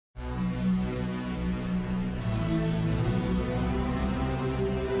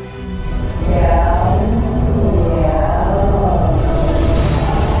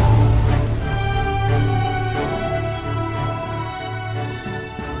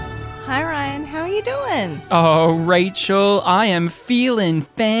Hi, Ryan. How are you doing? Oh, Rachel, I am feeling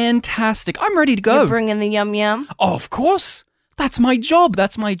fantastic. I'm ready to go. You're bringing the yum yum? Oh, of course. That's my job.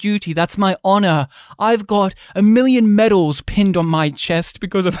 That's my duty. That's my honor. I've got 1 million medals pinned on my chest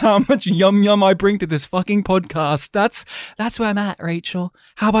because of how much yum yum I bring to this fucking podcast. That's where I'm at, Rachel.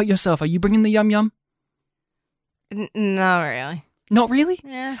 How about yourself? Are you bringing the yum yum? Not really. Not really?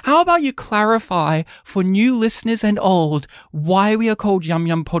 Yeah. How about you clarify for new listeners and old why we are called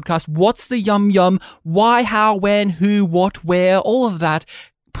YumYumPodcast? What's the yum yum? Why, how, when, who, what, where, all of that.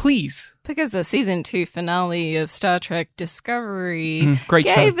 Please. Because the season 2 finale of Star Trek Discovery Great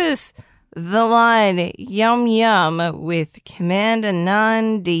gave show. us the line yum yum with Commander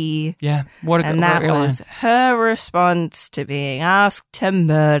Nandi. Yeah, what a And that great line. was her response to being asked to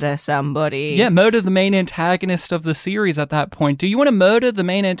murder somebody. Yeah, murder the main antagonist of the series at that point. Do you want to murder the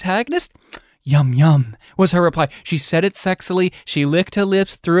main antagonist? Yum yum, was her reply. She said it sexily. She licked her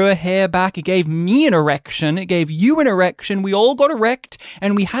lips, threw her hair back. It gave me an erection. It gave you an erection. We all got erect,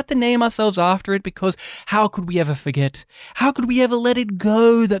 and we had to name ourselves after it because how could we ever forget? How could we ever let it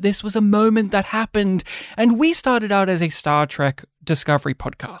go that this was a moment that happened? And we started out as a Star Trek Discovery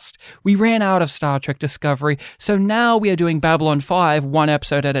podcast. We ran out of Star Trek Discovery, so now we are doing Babylon 5 one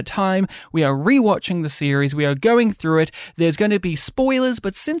episode at a time. We are rewatching the series. We are going through it. There's going to be spoilers,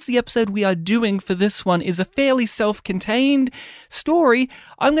 but since the episode we are doing for this one is a fairly self-contained story,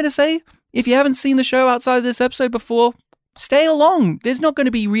 I'm going to say, if you haven't seen the show outside of this episode before, stay along. There's not going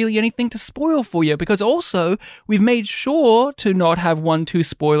to be really anything to spoil for you because also we've made sure to not have one too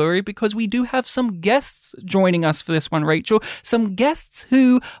spoilery because we do have some guests joining us for this one, Rachel. Some guests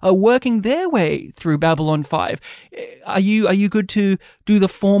who are working their way through Babylon 5. Are you good to do the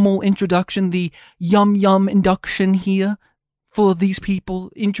formal introduction, the yum yum induction here? For these people,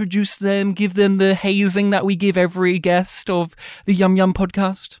 introduce them, give them the hazing that we give every guest of the Yum Yum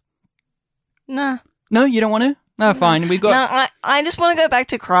podcast? Nah. No, you don't want to? No, fine. We've got. No, I just want to go back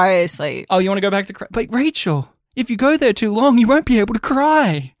to cryo sleep. Oh, you want to go back to cry? But Rachel, if you go there too long, you won't be able to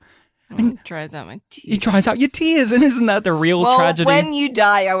cry. It dries out my tears. It dries out your tears, and isn't that the real tragedy? When you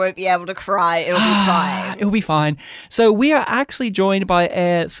die, I won't be able to cry. It'll be fine. It'll be fine. So we are actually joined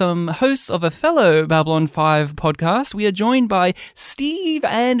by some hosts of a fellow Babylon 5 podcast. We are joined by Steve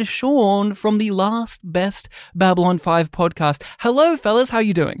and Sean from the Last Best Babylon 5 podcast. Hello, fellas. How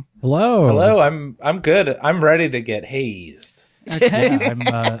you doing? Hello, I'm good. I'm ready to get hazed. Okay.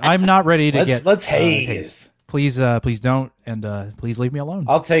 Yeah, I'm not ready to get. Let's haze. Please don't, and please leave me alone.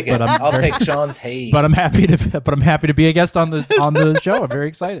 I'll take it. But I'll take Sean's haze. But I'm happy to be a guest on the show. I'm very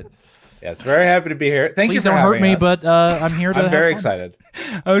excited. Yes, very happy to be here. Thank you Please for don't hurt having me, us. but I'm here to. I'm have very fun. excited.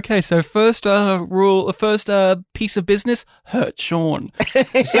 Okay, so first piece of business, hurt Sean.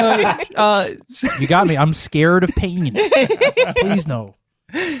 So You got me. I'm scared of pain. Please no.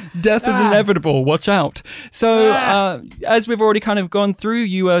 death is inevitable. Watch out. So as we've already kind of gone through,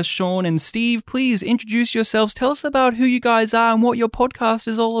 you Sean and Steve, please introduce yourselves. Tell us about who you guys are and what your podcast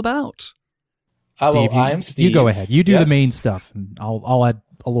is all about. Steve, I'm Steve. You go ahead. You do Yes. the main stuff, and I'll add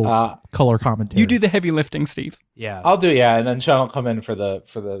a little color commentary. You do the heavy lifting, Steve. Yeah. I'll do, and then Sean will come in for the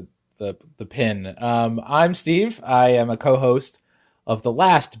pin. I'm Steve. I am a co-host of the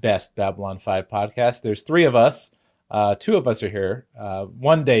Last Best Babylon 5 podcast. There's 3 of us. 2 of us are here.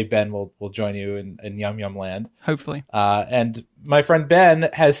 One day Ben will join you in Yum Yum Land. Hopefully. And my friend Ben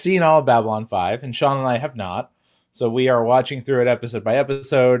has seen all of Babylon 5, and Sean and I have not. So we are watching through it episode by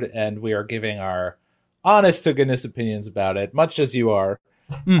episode, and we are giving our honest to goodness opinions about it, much as you are.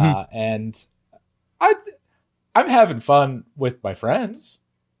 And I'm having fun with my friends.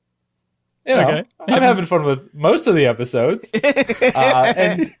 You know, Okay. I'm having fun with most of the episodes.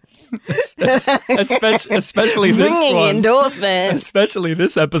 And especially this Ringing one. endorsement. Especially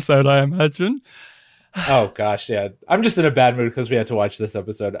this episode, I imagine. oh gosh, yeah, I'm just in a bad mood because we had to watch this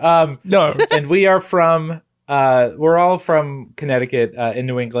episode. No. And we are from we're all from Connecticut in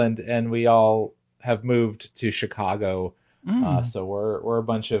New England, and we all have moved to Chicago. So we're a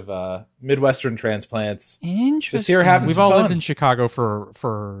bunch of Midwestern transplants. Interesting. Just here having We've some all fun. lived in Chicago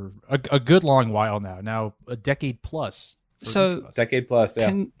for a good long while now a decade plus. So Decade plus,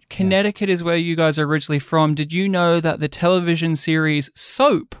 yeah. Connecticut is where you guys are originally from. Did you know that the television series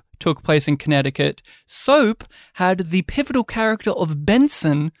Soap took place in Connecticut? Soap had the pivotal character of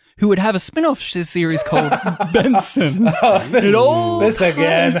Benson, who would have a spin-off series called Benson. This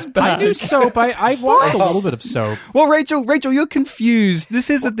again. I knew Soap. I've watched a little bit of Soap. Well, Rachel, you're confused. This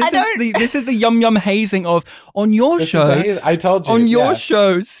is the yum hazing of on your show. I told you on your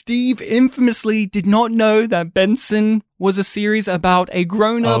show. Steve infamously did not know that Benson was a series about a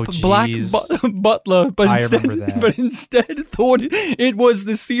grown-up black butler, but instead thought it was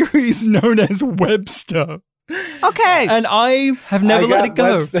the series known as Webster. Okay. And I have never let it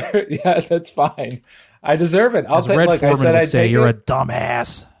go. Webster. Yeah, that's fine. I deserve it. As Red Foreman would say, you're a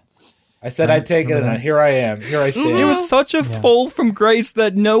dumbass. I said I'd take it, and here I am. Here I stand. It was such a fall from grace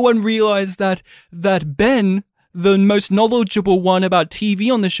that no one realized that Ben, the most knowledgeable one about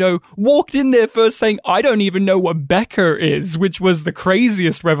TV on the show, walked in there first saying, I don't even know what Becker is, which was the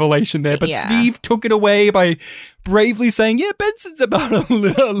craziest revelation there. But Steve took it away by bravely saying, yeah, Benson's about a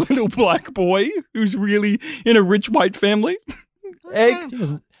little black boy who's really in a rich white family. I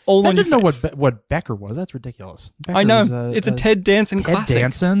didn't know what Becker was. That's ridiculous. Becker I know. It's a Ted Danson classic. Ted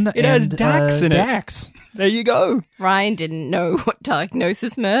Danson. It has Dax in it. Dax. There you go. Ryan didn't know what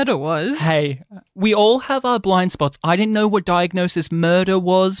diagnosis murder was. Hey, we all have our blind spots. I didn't know what diagnosis murder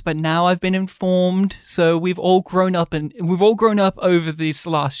was, but now I've been informed. So we've all grown up over this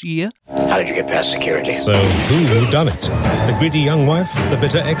last year. How did you get past security? So who done it? The greedy young wife, the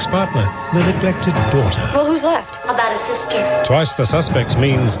bitter ex-partner, the neglected daughter. Well, who's left? How about a sister? Twice the suspects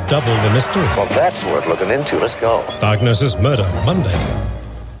means double the mystery. Well, that's worth looking into. Let's go. Diagnosis Murder, Monday.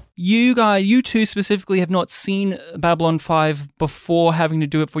 You two specifically have not seen Babylon 5 before having to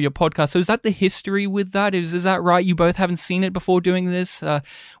do it for your podcast. So is that the history with that? Is that right? You both haven't seen it before doing this?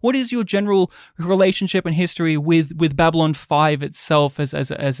 What is your general relationship and history with Babylon 5 itself as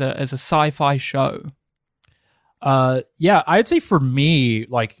a sci-fi show? I'd say for me,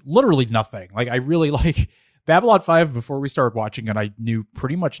 like literally nothing. Like I really like Babylon 5 before we started watching it. I knew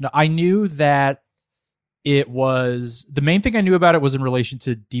pretty much. I knew that it was the main thing I knew about it was in relation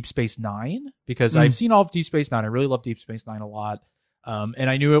to Deep Space Nine because I've seen all of Deep Space Nine. I really love Deep Space Nine a lot, and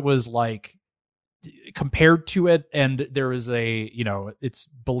I knew it was like compared to it. And there was it's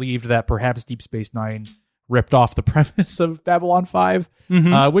believed that perhaps Deep Space Nine ripped off the premise of Babylon 5,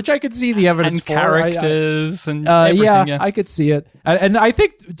 which I could see the evidence and for. Characters and everything. I could see it. And I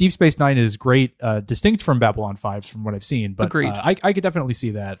think Deep Space Nine is great, distinct from Babylon 5 from what I've seen. But agreed. I could definitely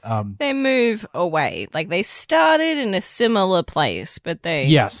see that. They move away. Like they started in a similar place, but they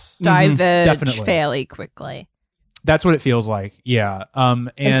diverge fairly quickly. That's what it feels like. Yeah. And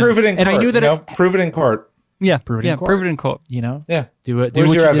prove it in court. I knew that prove it in court. Yeah, prove it in court. You know? Yeah. Do what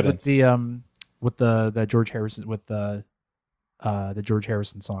Where's you your did evidence? with the George Harrison the George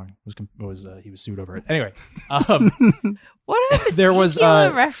Harrison song he was sued over it. Anyway, what a particular there was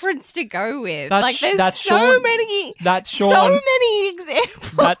reference to go with. That's, like there's that's so Sean. many, That's Sean. so many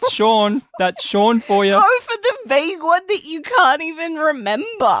examples. That's Sean. That's Sean for you. Go for the vague one that you can't even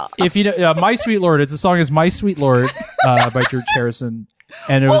remember. If you know, My Sweet Lord, it's a song is My Sweet Lord by George Harrison.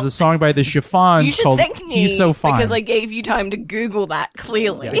 And it was a song by the Chiffons called He's So Fine. Because I gave you time to Google that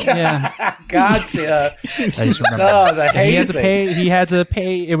clearly. Yeah. Gotcha. I just remember. The hazing. He had to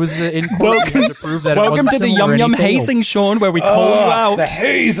pay. It was in court to prove that it Welcome wasn't to the similar Yum and he failed. hazing, Sean, where we call you out. The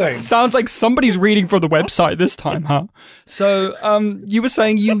hazing. Sounds like somebody's reading from the website this time, huh? So, you were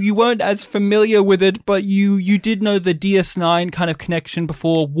saying you weren't as familiar with it, but you did know the DS9 kind of connection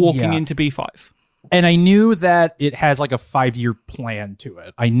before walking into B5. And I knew that it has like a 5-year plan to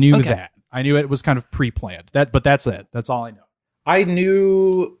it. I knew that. I knew it was kind of pre-planned. But that's it. That's all I know. I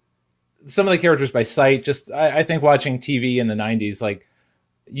knew some of the characters by sight. Just I think watching TV in the 90s, like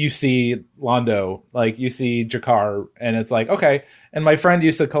you see Londo, like you see Jakar, and it's like, okay. And my friend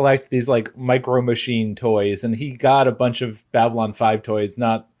used to collect these like Micro Machine toys, and he got a bunch of Babylon 5 toys,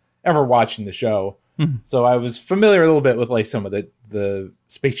 not ever watching the show. So I was familiar a little bit with like some of the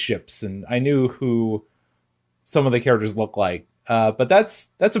spaceships, and I knew who some of the characters look like. But that's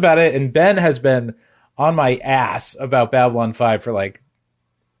about it. And Ben has been on my ass about Babylon 5 for like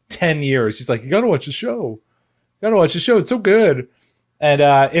 10 years. He's like, you gotta watch the show. It's so good. And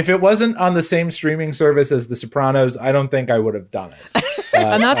if it wasn't on the same streaming service as The Sopranos, I don't think I would have done it.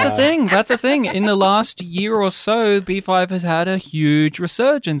 And that's the thing. That's the thing. In the last year or so, B5 has had a huge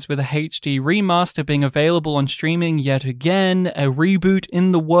resurgence with a HD remaster being available on streaming yet again, a reboot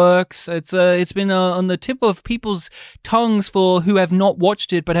in the works. It's been on the tip of people's tongues for who have not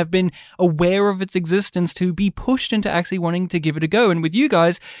watched it but have been aware of its existence to be pushed into actually wanting to give it a go. And with you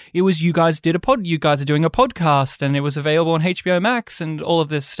guys, it was you guys are doing a podcast, and it was available on HBO Max and all of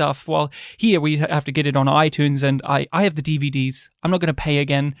this stuff. Well, here we have to get it on iTunes, and I have the DVDs. I'm not going to pay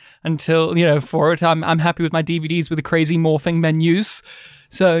again until, for it. I'm happy with my DVDs with the crazy morphing menus.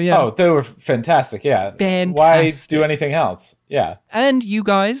 So, yeah. Oh, they were fantastic, yeah. Fantastic. Why do anything else? Yeah. And you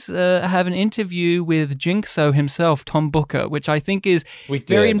guys have an interview with Jinxo himself, Tom Booker, which I think is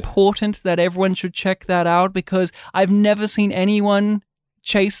very important that everyone should check that out, because I've never seen anyone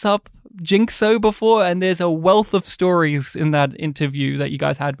chase up Jinxo before, and there's a wealth of stories in that interview that you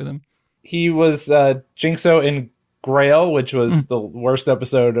guys had with him. He was Jinxo in Grail, which was the worst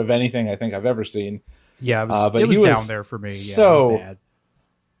episode of anything I think I've ever seen. Yeah, it was down there for me. Yeah, so it was bad.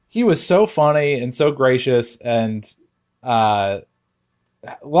 He was so funny and so gracious, and a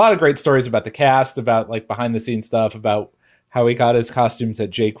lot of great stories about the cast, about like behind the scenes stuff, about how he got his costumes at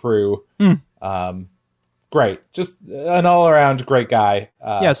J. Crew. Great, just an all around great guy.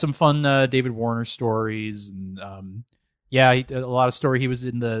 Some fun David Warner stories, and he did a lot of story. He was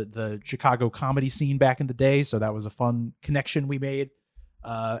in the Chicago comedy scene back in the day, so that was a fun connection we made. He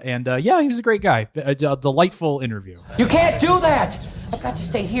was a great guy. A delightful interview. You can't do that! I've got to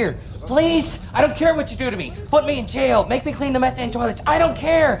stay here. Please! I don't care what you do to me. Put me in jail. Make me clean the methane toilets. I don't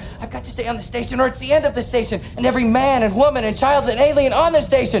care! I've got to stay on the station, or it's the end of the station, and every man and woman and child and alien on the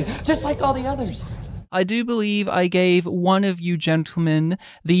station, just like all the others. I do believe I gave one of you gentlemen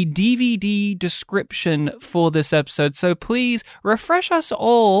the DVD description for this episode, so please refresh us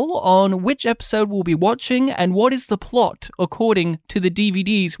all on which episode we'll be watching and what is the plot according to the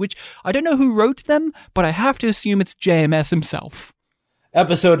DVDs, which I don't know who wrote them, but I have to assume it's JMS himself.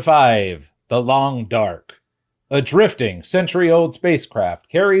 Episode 5, The Long Dark. A drifting, century-old spacecraft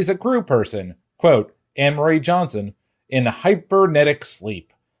carries a crew person, quote, Anne-Marie Johnson, in hypernetic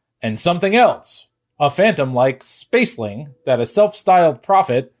sleep, and something else. A phantom-like spaceling that a self-styled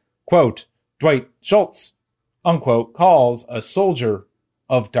prophet, quote, Dwight Schultz, unquote, calls a soldier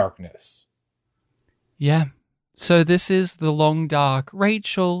of darkness. Yeah. So this is The Long Dark.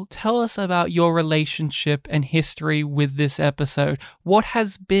 Rachel, tell us about your relationship and history with this episode. What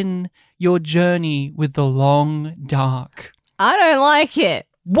has been your journey with The Long Dark? I don't like it.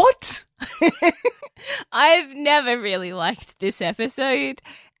 What? I've never really liked this episode,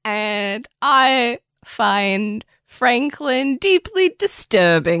 and I find Franklin deeply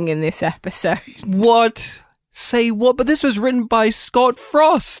disturbing in this episode. What? Say what? But this was written by Scott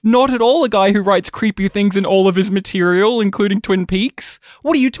Frost, not at all a guy who writes creepy things in all of his material, including Twin Peaks.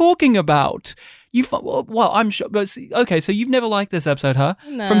 What are you talking about? Well, I'm sure. Okay, so you've never liked this episode, huh?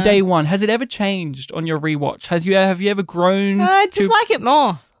 No. From day one. Has it ever changed on your rewatch? Have you ever grown? I just like it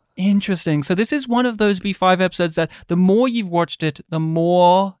more. Interesting. So this is one of those B5 episodes that the more you've watched it, the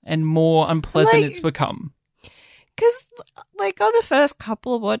more and more unpleasant it's become. Because, on the first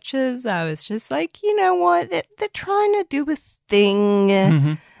couple of watches, I was just like, you know what? They're trying to do a thing.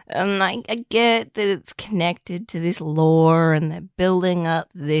 Mm-hmm. And I get that it's connected to this lore and they're building up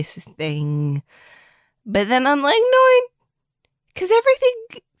this thing. But then I'm like, no, because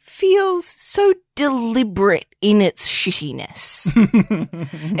everything feels so deliberate in its shittiness.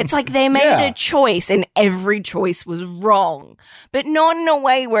 It's like they made a choice and every choice was wrong, but not in a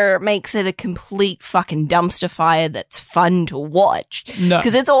way where it makes it a complete fucking dumpster fire that's fun to watch. No.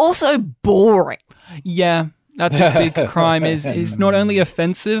 Because it's also boring. Yeah. That's a big crime. Is not only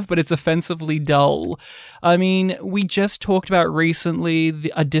offensive, but it's offensively dull. I mean, we just talked about recently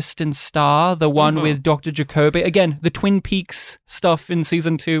A Distant Star, the one with Dr. Jacoby. Again, the Twin Peaks stuff in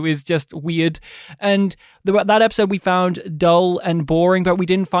season 2 is just weird. And that episode we found dull and boring, but we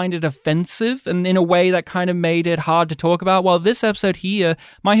didn't find it offensive. And in a way that kind of made it hard to talk about. While this episode here,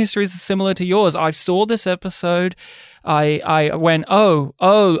 my history is similar to yours. I saw this episode. I went, oh,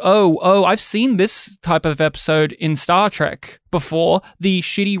 I've seen this type of episode in Star Trek before. The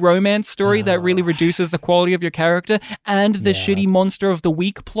shitty romance story that really reduces the quality of your character and the shitty monster of the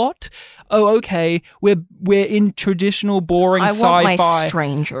week plot. Oh, okay, we're in traditional boring sci-fi. I want my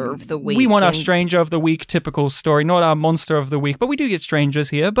stranger of the week. We want our stranger of the week typical story, not our monster of the week. But we do get strangers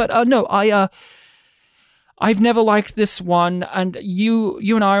here. But no, I've never liked this one, and you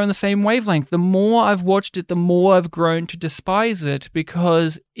and I are on the same wavelength. The more I've watched it, the more I've grown to despise it,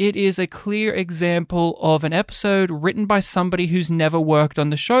 because it is a clear example of an episode written by somebody who's never worked on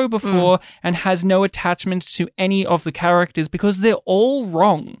the show before and has no attachment to any of the characters, because they're all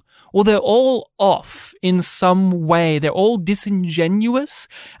wrong. Or they're all off in some way. They're all disingenuous.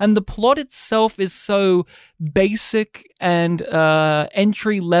 And the plot itself is so basic and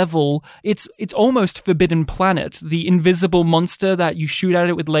entry level. It's almost Forbidden Planet, the invisible monster that you shoot at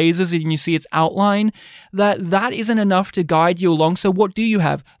it with lasers and you see its outline. That isn't enough to guide you along. So what do you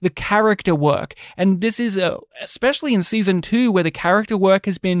have? The character work. And this is, especially in season 2, where the character work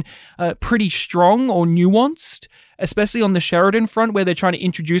has been pretty strong or nuanced. Especially on the Sheridan front, where they're trying to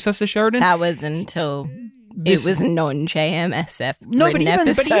introduce us to Sheridan. That was until it was non-JMSF. No, but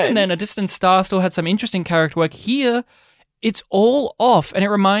even then, A Distant Star still had some interesting character work. Here, it's all off, and it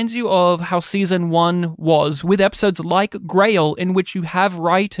reminds you of how season 1 was, with episodes like Grail, in which you have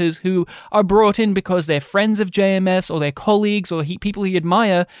writers who are brought in because they're friends of JMS or they're colleagues or people he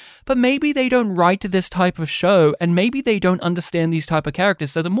admire, but maybe they don't write this type of show, and maybe they don't understand these type of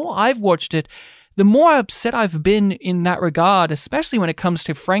characters. So the more I've watched it, the more upset I've been in that regard, especially when it comes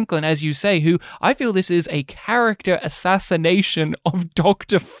to Franklin, as you say, who I feel this is a character assassination of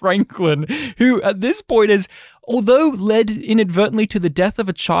Dr. Franklin, who at this point is, although led inadvertently to the death of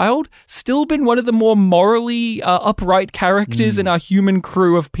a child, still been one of the more morally upright characters in our human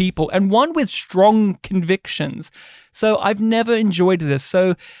crew of people, and one with strong convictions. So I've never enjoyed this.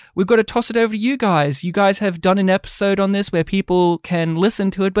 So we've got to toss it over to you guys. You guys have done an episode on this where people can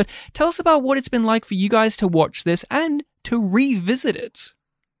listen to it, but tell us about what it's been like for you guys to watch this and to revisit it.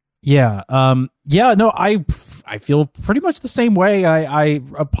 Yeah. No, I feel pretty much the same way. I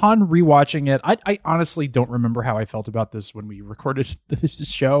upon rewatching it, I honestly don't remember how I felt about this when we recorded this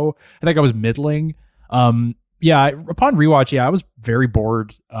show. I think I was middling. Upon rewatch, I was very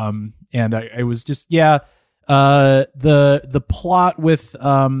bored. And I was just, the plot with,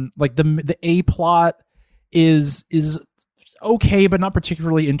 the A plot is okay, but not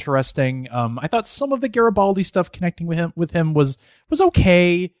particularly interesting. I thought some of the Garibaldi stuff connecting with him was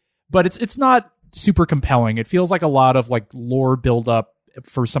okay, but it's not super compelling. It feels like a lot of like lore buildup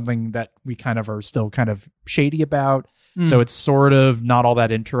for something that we kind of are still kind of shady about. So it's sort of not all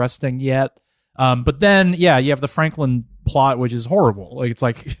that interesting yet. But then, you have the Franklin plot, which is horrible. Like, it's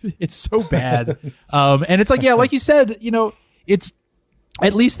like, it's so bad. And it's like, like you said, it's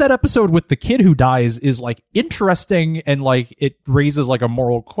at least that episode with the kid who dies is like interesting, and like it raises like a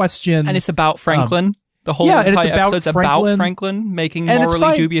moral question. And it's about Franklin. The whole entire episode's about Franklin making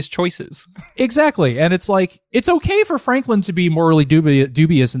morally dubious choices. Exactly. And it's like, it's okay for Franklin to be morally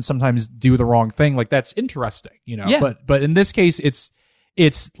dubious and sometimes do the wrong thing. Like, that's interesting, Yeah. But in this case, it's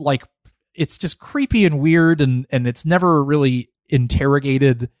like, it's just creepy and weird, and it's never really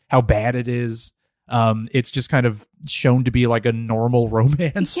interrogated how bad it is. It's just kind of shown to be like a normal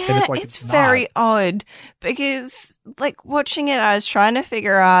romance. Yeah, and it's like, it's very odd, because like watching it, I was trying to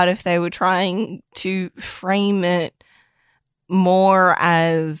figure out if they were trying to frame it more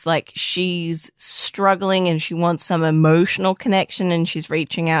as like she's struggling and she wants some emotional connection and she's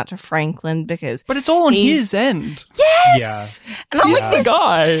reaching out to Franklin because... But it's all on his end. Yes! Yeah. And I'm he's like... the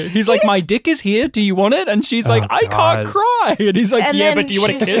guy. He's like, my dick is here. Do you want it? And she's like, I can't cry. And he's like, yeah, but do you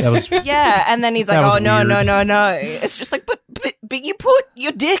want to kiss? Yeah, and then he's like, oh, no. It's just like, but you put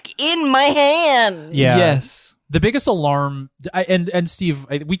your dick in my hand. Yeah. Yes. The biggest alarm, and Steve,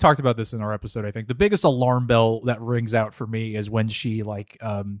 we talked about this in our episode, I think. The biggest alarm bell that rings out for me is when she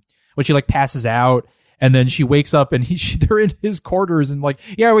passes out, and then she wakes up and they're in his quarters, and like,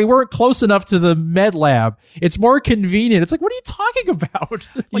 we weren't close enough to the med lab. It's more convenient. It's like, what are you talking about?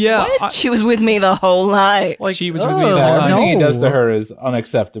 Like, she was with me the whole night. Like, she was with me the whole night. Everything he does to her is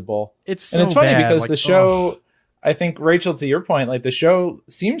unacceptable. It's so and it's funny bad. because the show, I think, Rachel, to your point, like the show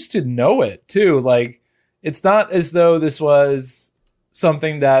seems to know it too. Like, it's not as though this was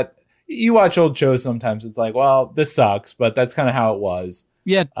something that you watch old shows sometimes. It's like, well, this sucks, but that's kind of how it was.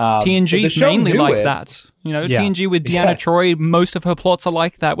 Yeah, TNG's mainly like that. TNG with Deanna Troi, most of her plots are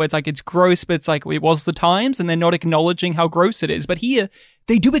like that, where it's like, it's gross, but it's like, it was the times, and they're not acknowledging how gross it is. But here,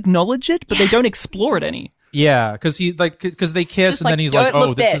 they do acknowledge it, but they don't explore it any. Yeah, because they kiss, and then he's like,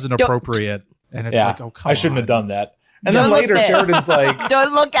 oh, this isn't appropriate. And it's like, oh, come on. I shouldn't have done that. And then later, Sheridan's like...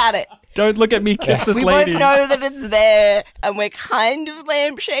 Don't look at it. Don't look at me kiss this lady. We both know that it's there, and we're kind of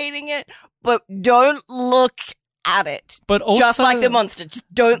lampshading it, but don't look at it. But also... Just like the monster.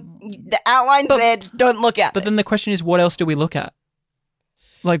 Just don't... The outline's there, don't look at it. But then the question is, what else do we look at?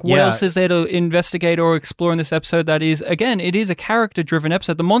 Like, what else is there to investigate or explore in this episode that is, again, it is a character-driven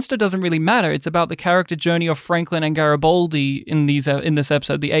episode. The monster doesn't really matter. It's about the character journey of Franklin and Garibaldi in this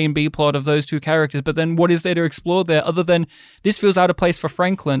episode, the A and B plot of those two characters. But then what is there to explore there other than this feels out of place for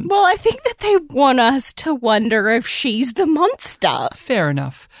Franklin? Well, I think that they want us to wonder if she's the monster. Fair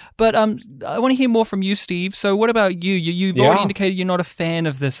enough. But I want to hear more from you, Steve. So what about you? You've already indicated you're not a fan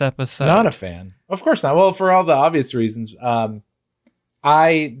of this episode. Not a fan. Of course not. Well, for all the obvious reasons.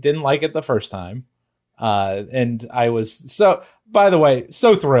 I didn't like it the first time. And I was by the way,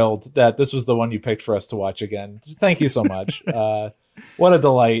 so thrilled that this was the one you picked for us to watch again. Thank you so much. What a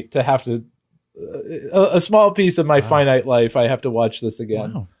delight to have to, a small piece of my finite life. I have to watch this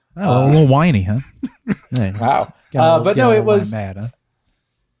again. Wow. A little whiny, huh? Wow. But no, it was mad,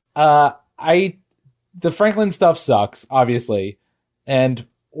 huh? The Franklin stuff sucks, obviously. And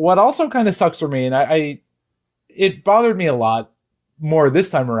what also kind of sucks for me, and it bothered me a lot more this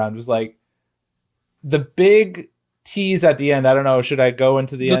time around was like the big tease at the end. I don't know. Should I go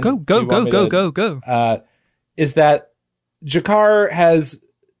into the end? Go. Is that Jakar has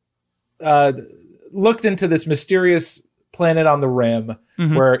looked into this mysterious planet on the rim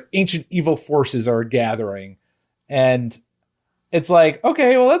where ancient evil forces are gathering. And it's like,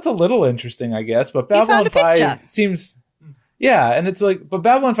 okay, well, that's a little interesting, I guess. But Babylon 5 seems... Yeah, and it's like... But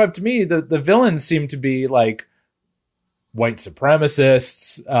Babylon 5, to me, the villains seem to be like white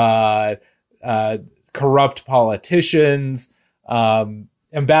supremacists, corrupt politicians,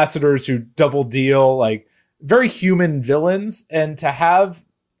 ambassadors who double deal, like very human villains. And to have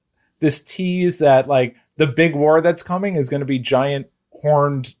this tease that like the big war that's coming is going to be giant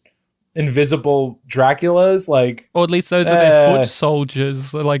horned invisible Draculas, like, or at least those are their foot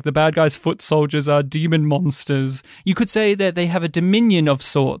soldiers. Like the bad guys' foot soldiers are demon monsters. You could say that they have a dominion of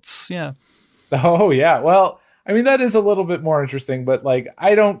sorts. Yeah. Oh yeah. Well, I mean, that is a little bit more interesting, but like,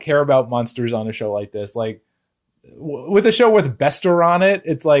 I don't care about monsters on a show like this. Like with a show with Bester on it,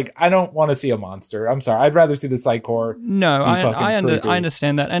 it's like, I don't want to see a monster. I'm sorry. I'd rather see the Psychor. No, I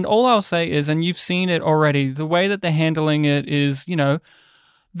understand that. And all I'll say is, and you've seen it already, the way that they're handling it is, you know,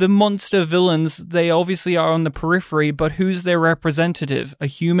 the monster villains, they obviously are on the periphery, but who's their representative? A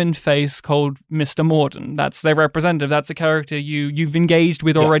human face called Mr. Morden. That's their representative. That's a character you've engaged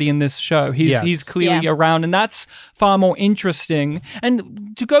with already in this show. He's clearly around, and that's far more interesting.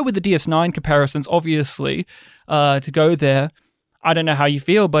 And to go with the DS9 comparisons, obviously, to go there, I don't know how you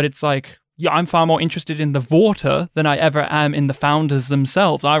feel, but it's like, yeah, I'm far more interested in the Vorta than I ever am in the founders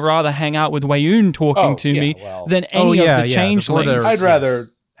themselves. I'd rather hang out with Wayun talking to me than any of the changelings. I'd rather...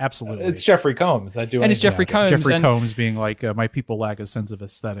 Absolutely. It's Jeffrey Combs. It's Jeffrey Combs. Jeffrey Combs being like, my people lack a sense of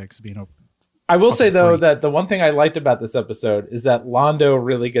aesthetics. I will say, though, that the one thing I liked about this episode is that Londo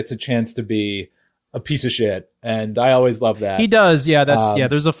really gets a chance to be a piece of shit. And I always love that. He does. Yeah,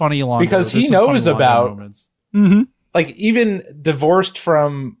 there's a funny Londo. Because he knows about, like, even divorced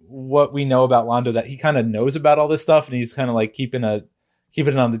from what we know about Londo, that he kind of knows about all this stuff and he's kind of like keeping it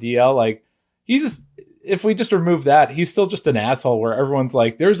on the DL. Like, if we just remove that, he's still just an asshole where everyone's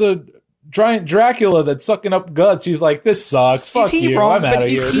like, there's a giant Dracula that's sucking up guts. He's like, this sucks. Fuck you. I'm out of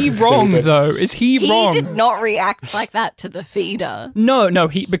here. Is he wrong, though? Is he wrong? He did not react like that to the feeder. No,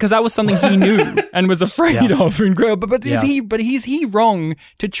 because that was something he knew and was afraid of. But is he wrong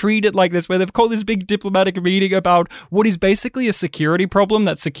to treat it like this, where they've called this big diplomatic meeting about what is basically a security problem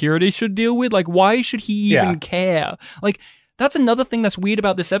that security should deal with? Like, why should he even care? Like, that's another thing that's weird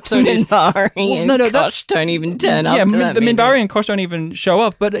about this episode. Minbari and Kosh don't even turn up. Yeah, the Minbari and Kosh don't even show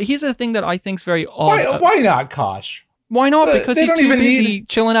up. But here's the thing that I think is very odd. Why not Kosh? Why not? Because he's too busy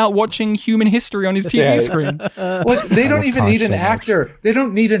chilling out watching human history on his TV screen. They don't even need an actor. They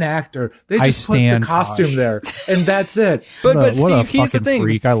don't need an actor. They just put the costume there, and that's it. But Steve, here's the thing.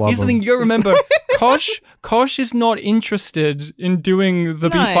 Freak. I love here's the thing. You remember, Kosh is not interested in doing the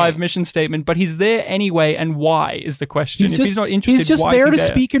B5 mission statement, but he's there anyway. And why is the question? If he's not interested, he's just there to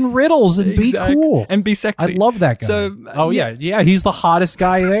speak in riddles and be cool and be sexy. I love that guy. So, he's the hottest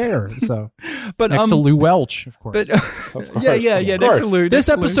guy there. So, but next to Lou Welch, of course. Next to Lou. This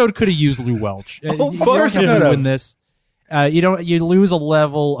episode could have used Lou Welch. Of course, in this. You lose a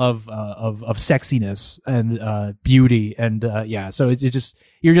level of sexiness and beauty, and so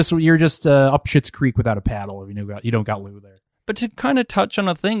you're just up Schitt's Creek without a paddle if you don't got Lou there. But to kind of touch on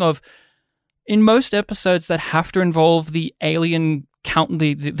a thing of, in most episodes that have to involve the alien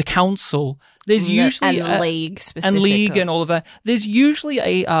the council, there's usually League specifically. And League and all of that. There's usually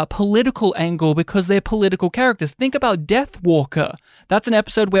a political angle because they're political characters. Think about Deathwalker. That's an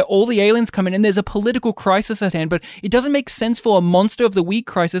episode where all the aliens come in and there's a political crisis at hand, but it doesn't make sense for a Monster of the Week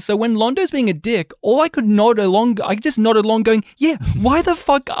crisis. So when Londo's being a dick, I just nodded along going, yeah, why the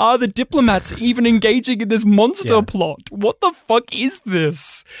fuck are the diplomats even engaging in this monster plot? What the fuck is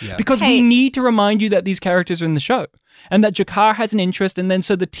this? Yeah. Because we need to remind you that these characters are in the show. And that Jakar has an interest, and then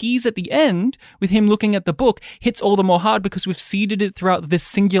so the tease at the end with him looking at the book hits all the more hard because we've seeded it throughout this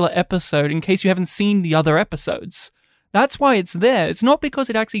singular episode in case you haven't seen the other episodes. That's why it's there. It's not because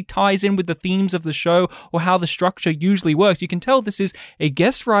it actually ties in with the themes of the show or how the structure usually works. You can tell this is a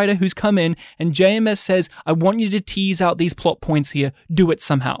guest writer who's come in and JMS says, I want you to tease out these plot points here. Do it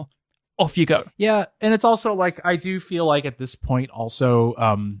somehow. Off you go. Yeah, and it's also like, I do feel like at this point also,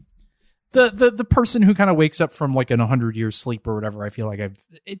 the person who kind of wakes up from like an 100 years sleep or whatever, I feel like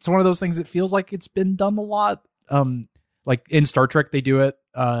it's one of those things that feels like it's been done a lot. Like in Star Trek, they do it,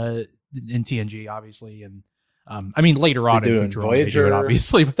 in TNG, obviously. And, I mean, later on in Futurama, they do it,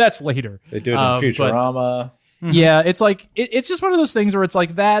 obviously, but that's later. They do it in Futurama. Yeah, it's like, it's just one of those things where it's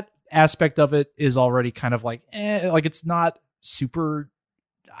like that aspect of it is already kind of like, like it's not super.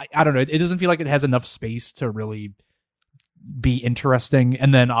 I don't know. It doesn't feel like it has enough space to really be interesting.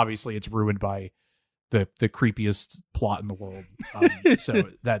 And then obviously it's ruined by the creepiest plot in the world. So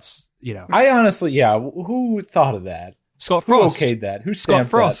that's, I honestly, who thought of that? Scott Frost. Who okayed that? Who Scott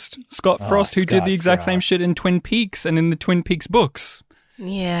stamped Frost. that? Scott Frost, who did the exact Scott. same shit in Twin Peaks and in the Twin Peaks books.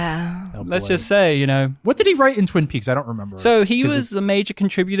 Yeah. Let's just say, What did he write in Twin Peaks? I don't remember. So he was a major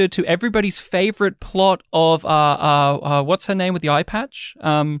contributor to everybody's favorite plot of what's her name with the eye patch?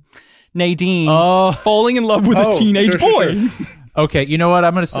 Nadine falling in love with a teenage boy. Sure. Okay, you know what?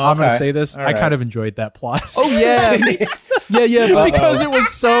 I'm gonna say this. All I right. kind of enjoyed that plot. Oh yeah, yeah. because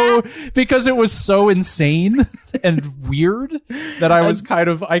it was so insane and weird that I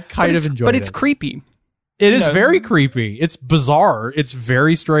kind of enjoyed it. But it's creepy. It is very creepy. It's bizarre. It's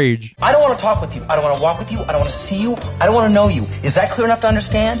very strange. I don't want to talk with you. I don't want to walk with you. I don't want to see you. I don't want to know you. Is that clear enough to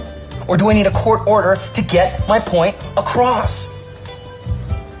understand? Or do I need a court order to get my point across?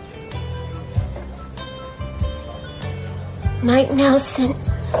 Mike Nelson,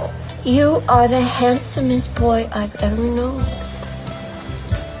 you are the handsomest boy I've ever known.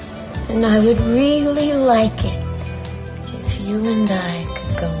 And I would really like it if you and I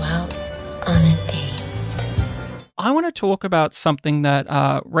could go out on a date. I want to talk about something that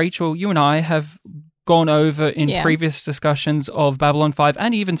Rachel, you and I have gone over in previous discussions of Babylon 5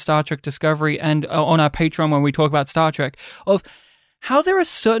 and even Star Trek Discovery and on our Patreon when we talk about Star Trek, of how there are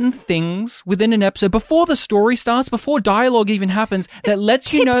certain things within an episode before the story starts, before dialogue even happens, that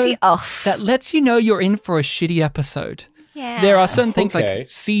lets you know you're in for a shitty episode. Yeah. There are certain things like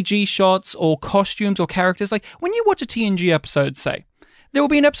CG shots or costumes or characters. Like when you watch a TNG episode, say, there will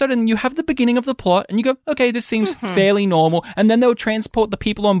be an episode and you have the beginning of the plot and you go, okay, this seems fairly normal. And then they'll transport the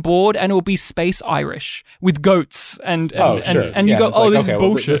people on board and it will be space Irish with goats. And you go, oh, this is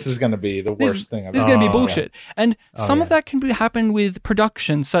bullshit. This is going to be the worst thing I've This is going to be bullshit. And some of that can happen with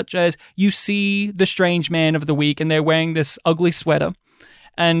production, such as you see the strange man of the week and they're wearing this ugly sweater.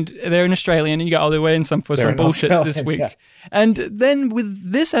 And they're an Australian, and you go, oh, they're wearing some bullshit Australian, this week. Yeah. And then with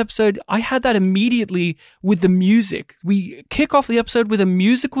this episode, I had that immediately with the music. We kick off the episode with a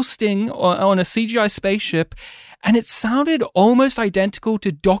musical sting on a CGI spaceship, and it sounded almost identical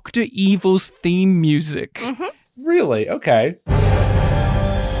to Dr. Evil's theme music. Mm-hmm. Really? Okay.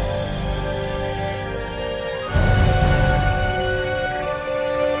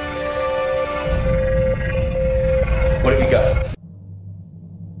 What have you got?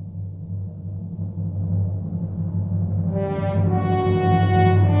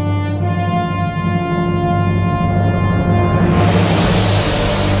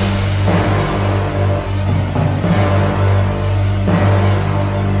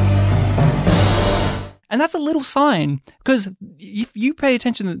 And that's a little sign, because if you pay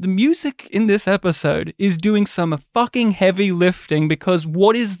attention, the music in this episode is doing some fucking heavy lifting, because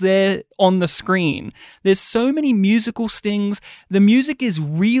what is there on the screen? There's so many musical stings. The music is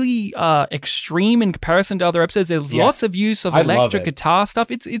really extreme in comparison to other episodes. There's lots of use of electric guitar stuff.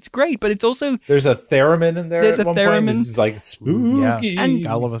 It's great, but it's also... There's a theremin in there. There's at a one theremin. Point. This is like spooky. Yeah, and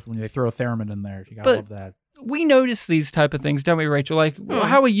I love it when they throw a theremin in there. You gotta love that. We notice these type of things, don't we, Rachel? Like,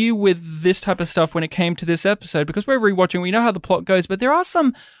 how are you with this type of stuff when it came to this episode? Because we're rewatching, we know how the plot goes, but there are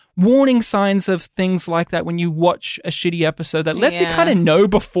some warning signs of things like that when you watch a shitty episode that lets you kind of know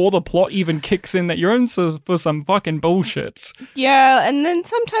before the plot even kicks in that you're in for some fucking bullshit. Yeah, and then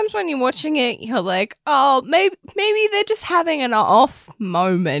sometimes when you're watching it, you're like, oh, maybe they're just having an off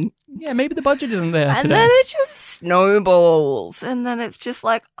moment. Yeah, maybe the budget isn't there and today. then it just snowballs, and then it's just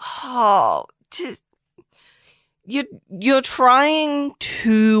like, oh, just... You're trying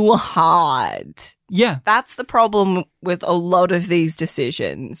too hard. Yeah. That's the problem with a lot of these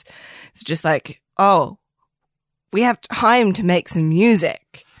decisions. It's just like, oh, we have time to make some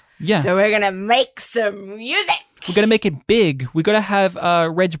music. Yeah. So we're going to make some music. We're going to make it big. We're going to have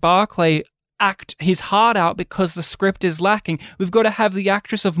Reg Barclay act his heart out because the script is lacking. We've got to have the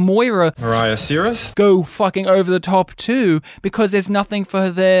actress of Moira, Mariah Cyrus, go fucking over the top too, because there's nothing for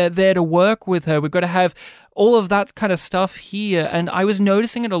her there to work with her. We've got to have all of that kind of stuff here. And I was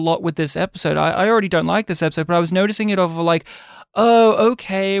noticing it a lot with this episode. I already don't like this episode, but I was noticing it of like, oh,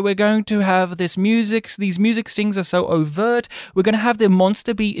 okay, we're going to have this music. These music stings are so overt. We're going to have the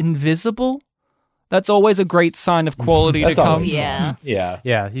monster be invisible. That's always a great sign of quality to come.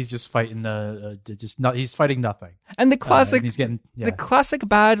 Yeah. He's just fighting. He's fighting nothing. And the classic, and he's getting the classic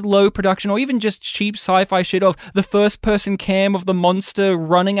bad low production, or even just cheap sci-fi shit of the first-person cam of the monster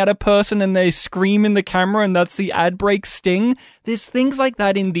running at a person and they scream in the camera, and that's the ad break sting. There's things like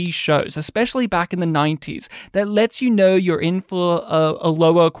that in these shows, especially back in the 90s, that lets you know you're in for a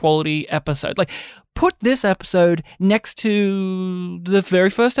lower quality episode. Like, put this episode next to the very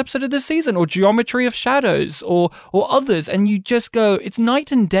first episode of this season, or Geometry of Shadows, or others, and you just go, it's night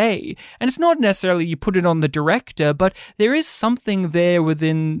and day. And it's not necessarily you put it on the director, but there is something there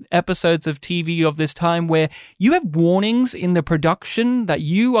within episodes of TV of this time where you have warnings in the production that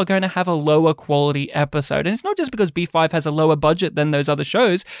you are going to have a lower quality episode. And it's not just because B5 has a lower budget than those other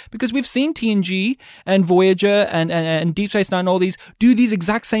shows, because we've seen TNG and Voyager and Deep Space Nine, all these do these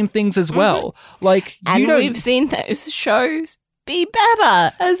exact same things as well. Like, and we've seen those shows be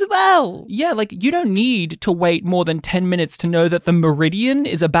better as well. Yeah, like, you don't need to wait more than 10 minutes to know that the Meridian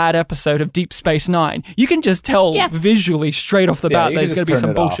is a bad episode of Deep Space Nine. You can just tell visually straight off the bat that it's going to be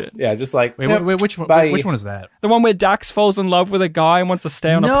some bullshit. Off. Yeah, just like... Wait, which one is that? The one where Dax falls in love with a guy and wants to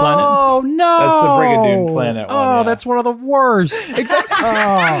stay on a planet? No! That's the Brigadoon planet one. Oh, that's one of the worst. Exactly.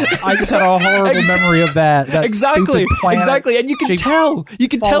 I just had a horrible memory of that. Exactly. Stupid planet. Exactly. And you can tell. You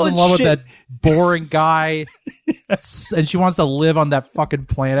can tell in love with that boring guy, and she wants to live on that fucking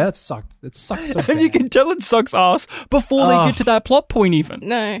planet. It sucked so bad. And you can tell it sucks ass before they get to that plot point even.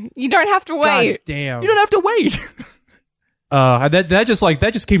 No, you don't have to wait. God damn. You don't have to wait.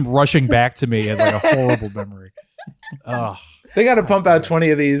 That just came rushing back to me as like a horrible memory. They got to pump out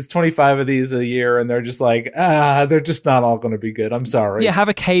 25 of these a year, and they're just like, they're just not all going to be good. I'm sorry. Yeah, have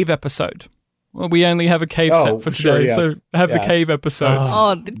a cave episode. Well, we only have a cave set for today, so have the cave episodes.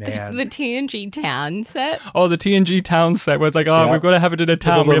 The TNG town set. Oh, the TNG town set, where it's like, we've got to have it in a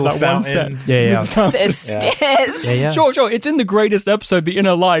town. We have that fountain. one set. Yeah. There's stairs. Yeah. Sure. It's in the greatest episode, The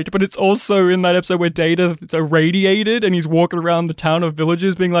Inner Light, but it's also in that episode where Data is irradiated and he's walking around the town of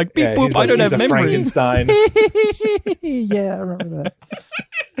villages being like, beep boop, I don't have memory. Frankenstein. Yeah, I remember that.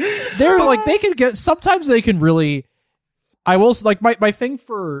 They're like, they can get, sometimes they can really, I will, like, my thing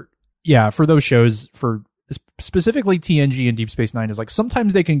for those shows, for specifically TNG and Deep Space Nine, is like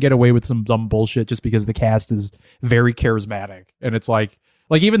sometimes they can get away with some dumb bullshit just because the cast is very charismatic, and it's like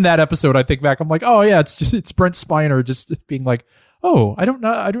even that episode, I think back, I'm like, oh yeah, it's Brent Spiner just being like, oh, I do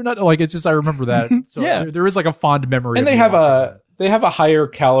not know, like, it's just, I remember that. So there is like a fond memory, and they have a higher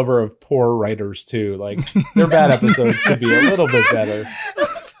caliber of poor writers too. Like, their bad episodes could be a little bit better.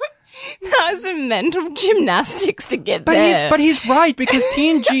 That was some mental gymnastics to get there. But he's right, because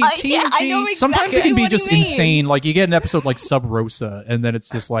TNG, I know exactly sometimes it can be what just he means. insane. Like, you get an episode like Sub Rosa, and then it's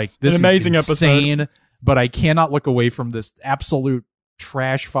just like, this An amazing is insane, episode. but I cannot look away from this absolute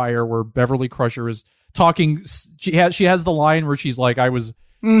trash fire where Beverly Crusher is talking. She has the line where she's like, I was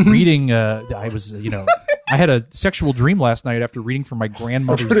reading, I had a sexual dream last night after reading from my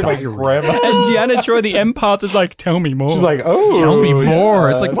grandmother's diary. And Deanna Troy, the empath, is like, tell me more. She's like, oh, tell me more.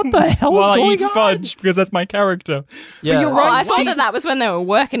 It's like, what the hell is I going eat on? fudge because that's my character. Yeah. But you're Oh, right. I thought that was when they were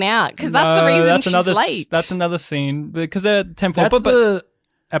working out, because that's the reason she's late. That's another scene, because they're temporal. That's but the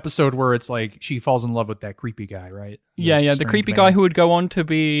episode where it's like she falls in love with that creepy guy, right? The creepy guy who would go on to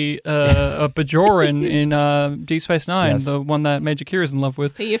be a Bajoran in Deep Space Nine, the one that Major Kira's in love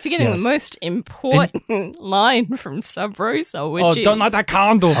with. But you're forgetting the most important line from Sub Rosa, which is... don't light that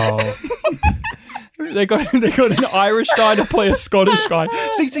candle. Oh. They got an Irish guy to play a Scottish guy.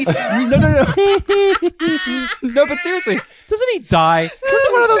 See, no. No, but seriously, doesn't he die?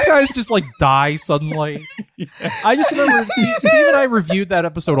 Doesn't one of those guys just like die suddenly? Yeah. I just remember Steve and I reviewed that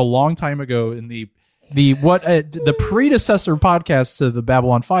episode a long time ago in the predecessor podcast to the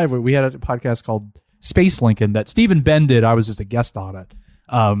Babylon 5. We had a podcast called Space Lincoln that Steve and Ben did. I was just a guest on it.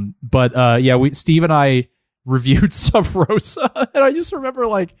 Steve and I reviewed Sub Rosa, and I just remember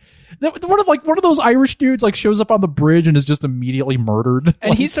like one of those Irish dudes like shows up on the bridge and is just immediately murdered.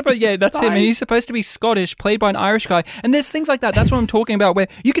 And he's supposed, that's him, and he's supposed to be Scottish, played by an Irish guy. And there's things like that. That's what I'm talking about, where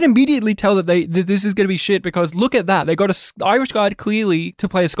you can immediately tell that this is going to be shit, because look at that, they got an Irish guy clearly to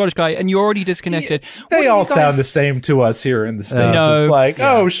play a Scottish guy, and you're already disconnected. They all sound the same to us here in the States. No, it's like,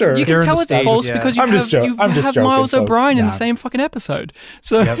 oh sure, you can tell it's false because you have Miles O'Brien in the same fucking episode,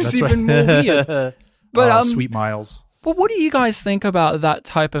 so it's even more weird. But sweet Miles. But what do you guys think about that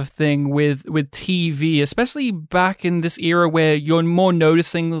type of thing with TV, especially back in this era where you're more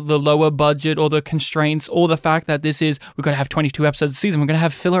noticing the lower budget or the constraints, or the fact that we're going to have 22 episodes a season, we're going to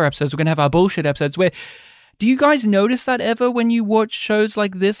have filler episodes, we're going to have our bullshit episodes, where Do you guys notice that ever when you watch shows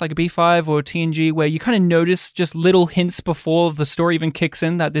like this, like B5 or TNG, where you kind of notice just little hints before the story even kicks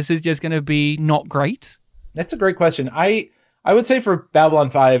in that this is just going to be not great? That's a great question. I would say for Babylon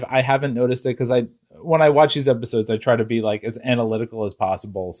 5, I haven't noticed it because when I watch these episodes, I try to be like as analytical as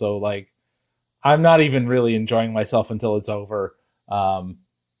possible. So like, I'm not even really enjoying myself until it's over.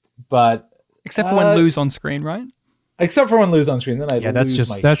 But except for when Lou's on screen, right? Except for when Lou's on screen, then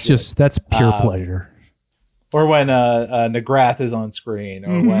that's pure pleasure. Or when Nagrath is on screen,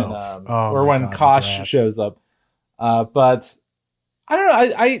 or when Kosh shows up. But I don't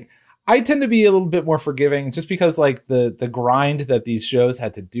know. I tend to be a little bit more forgiving just because like the grind that these shows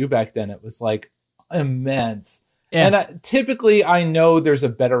had to do back then, it was like immense. Yeah. And typically I know there's a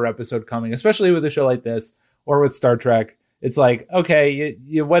better episode coming, especially with a show like this or with Star Trek. It's like, okay,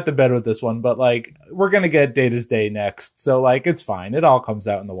 you wet the bed with this one, but like we're going to get Data's Day next. So like it's fine. It all comes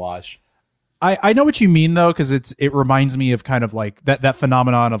out in the wash. I know what you mean though, because it reminds me of kind of like that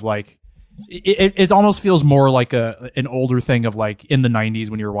phenomenon of like it almost feels more like an older thing of like in the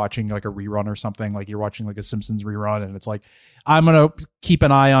 90s when you're watching like a rerun or something, like you're watching like a Simpsons rerun and it's like I'm gonna keep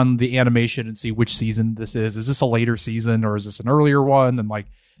an eye on the animation and see which season this is. Is this a later season or is this an earlier one? And like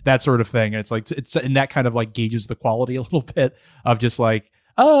that sort of thing. And it's like it's and that kind of like gauges the quality a little bit of just like,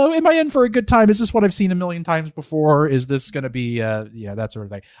 oh, am I in for a good time? Is this what I've seen a million times before? Is this going to be, that sort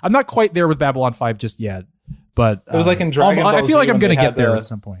of thing? I'm not quite there with Babylon 5 just yet, but it was like in Dragon Ball Z. I feel like I'm going to get there at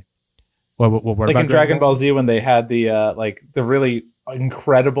some point. What like in Dragon Ball Z when they had the the really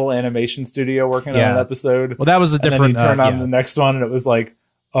incredible animation studio working on an episode. Well, that was a different. And then you turn on the next one, and it was like,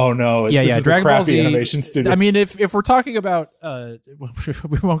 oh no, this is Dragon the crappy Ball Z animation studio. I mean, if we're talking about,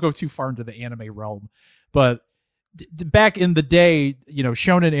 we won't go too far into the anime realm, but. Back in the day,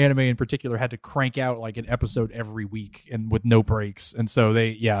 shonen anime in particular had to crank out like an episode every week and with no breaks. And so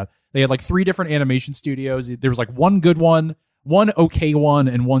they had like 3 different animation studios. There was like one good one okay one,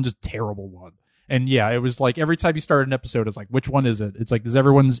 and one just terrible one. And it was like every time you started an episode, it's like, which one is it? It's like, does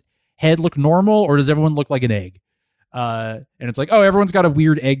everyone's head look normal or does everyone look like an egg? And it's like, oh, everyone's got a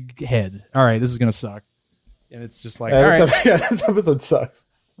weird egg head. All right, this is going to suck. And it's just like, all right. This episode sucks.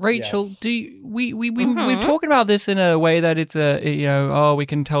 Rachel, we're talking about this in a way that it's we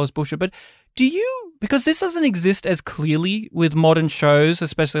can tell it's bullshit, but do you, because this doesn't exist as clearly with modern shows,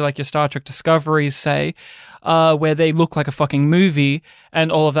 especially like your Star Trek Discoveries, say, where they look like a fucking movie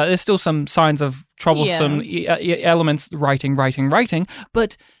and all of that. There's still some signs of troublesome elements, writing,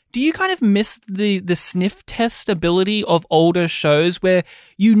 but do you kind of miss the sniff test ability of older shows where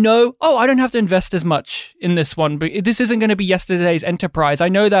oh, I don't have to invest as much in this one, but this isn't going to be yesterday's Enterprise. I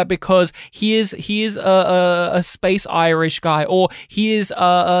know that because he is a space Irish guy, or he is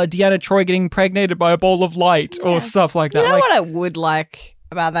Deanna Troi getting impregnated by a ball of light, or stuff like that. You know what I would like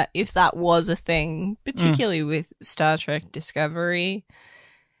about that, if that was a thing, particularly with Star Trek Discovery,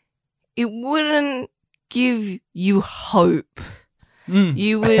 it wouldn't give you hope.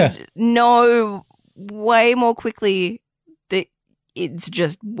 You would know way more quickly that it's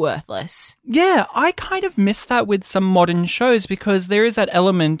just worthless. Yeah, I kind of miss that with some modern shows because there is that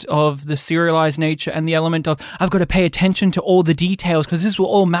element of the serialized nature and the element of I've got to pay attention to all the details because this will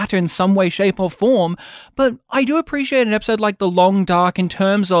all matter in some way, shape, or form. But I do appreciate an episode like The Long Dark in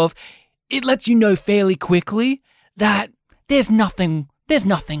terms of it lets you know fairly quickly that there's nothing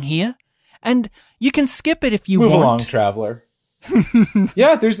here. And you can skip it if you want. Move along, traveler.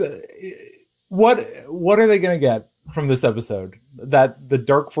 Yeah, there's what are they going to get from this episode? That the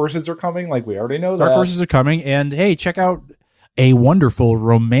dark forces are coming, like we already know. Dark forces are coming, and hey, check out a wonderful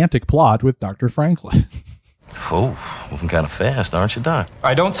romantic plot with Dr. Franklin. Oh, moving kind of fast, aren't you, Doc?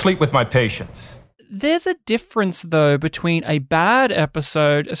 I don't sleep with my patients. There's a difference, though, between a bad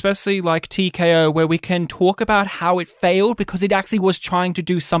episode, especially like TKO, where we can talk about how it failed because it actually was trying to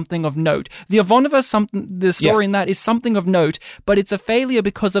do something of note. The Ivanova, the story in that is something of note, but it's a failure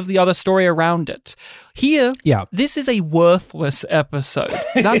because of the other story around it. Here, this is a worthless episode.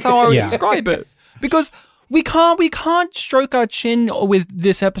 That's how I would describe it. Because we can't stroke our chin with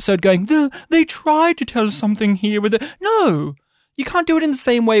this episode going, they tried to tell us something here with it. No. You can't do it in the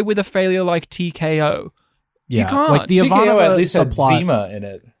same way with a failure like TKO. Yeah, you can't. Like the TKO at least subplot, had Zima in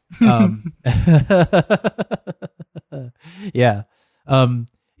it.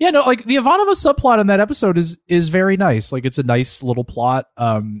 Like the Ivanova subplot in that episode is very nice. Like it's a nice little plot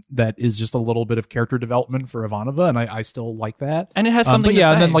that is just a little bit of character development for Ivanova, and I still like that. And it has something to say.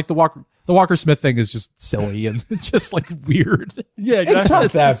 And then like the Walker Smith thing is just silly and just like weird. Yeah, it's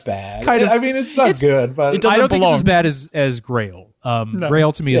not that bad. Kind of, I mean, it's not good, but I don't think it's as bad as Grail.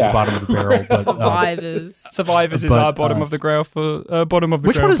 Grail to me is the bottom of the barrel. But, Survivors is our bottom of the grail for bottom of the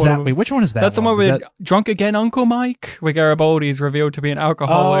which grail. Which one is that? Wait, which one is that? That's the one with Drunk Again Uncle Mike, where Garibaldi is revealed to be an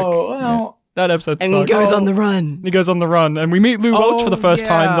alcoholic. Oh, well. That episode sucks. And he goes on the run. He goes on the run, and we meet Lou Welch for the first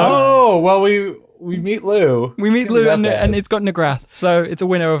time, though. Oh, well, we meet Lou. We meet Lou, and it's got Nagrath, so it's a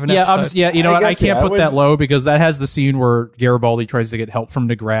winner of an episode. You know what? I can't put that low because that has the scene where Garibaldi tries to get help from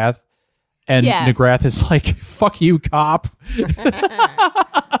Nagrath, and Nagrath is like, "Fuck you, cop."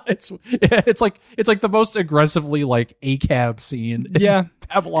 It's like the most aggressively like ACAB scene. Yeah,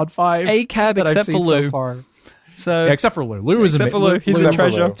 Babylon 5. ACAB, except for Lou. So far. So except for Lou. Lou is except for Lou. He's a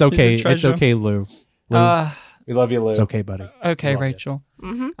treasure. It's okay. It's okay, Lou. We love you, Lou. It's okay, buddy. Okay, Rachel.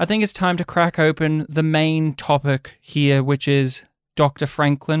 I think it's time to crack open the main topic here, which is Dr.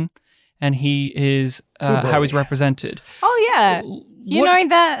 Franklin, and he is how he's represented. Oh yeah. You know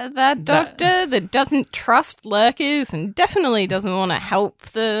that doctor that doesn't trust lurkers and definitely doesn't want to help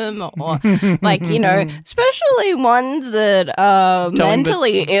them, or like, you know, especially ones that are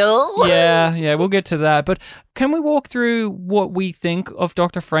mentally ill. Yeah, we'll get to that. But can we walk through what we think of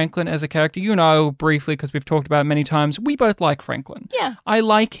Dr. Franklin as a character? You and I, briefly, because we've talked about it many times, we both like Franklin. Yeah. I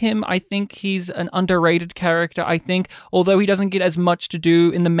like him. I think he's an underrated character. I think, although he doesn't get as much to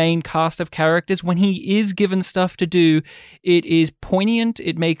do in the main cast of characters, when he is given stuff to do, it is poignant.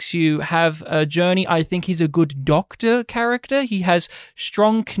 It makes you have a journey. I think he's a good doctor character. He has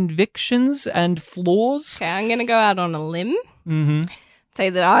strong convictions and flaws. Okay, I'm going to go out on a limb. Say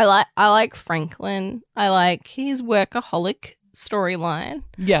that I like Franklin. I like his workaholic storyline.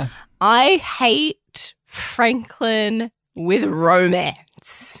 Yeah. I hate Franklin with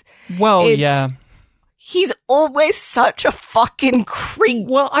romance. Well, yeah. He's always such a fucking creep.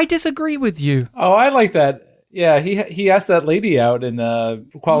 Well, I disagree with you. Oh, I like that. Yeah, he asked that lady out in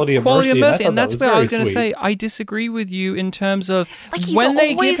Quality of Mercy. And that's where I was going to say, I disagree with you in terms of when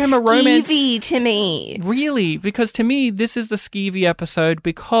they give him a romance. Skeevy to me. Really? Because to me, this is the skeevy episode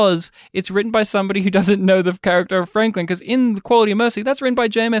because it's written by somebody who doesn't know the character of Franklin. Because in the Quality of Mercy, that's written by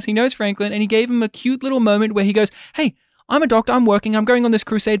JMS. He knows Franklin, and he gave him a cute little moment where he goes, "Hey, I'm a doctor, I'm working, I'm going on this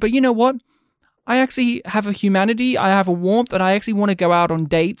crusade, but you know what? I actually have a humanity, I have a warmth, and I actually want to go out on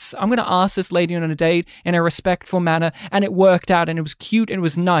dates. I'm going to ask this lady on a date in a respectful manner, and it worked out, and it was cute, and it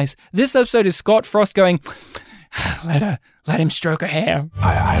was nice." This episode is Scott Frost going, let him stroke her hair.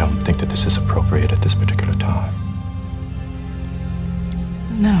 I don't think that this is appropriate at this particular time.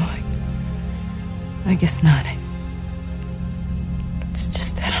 No, I guess not. It's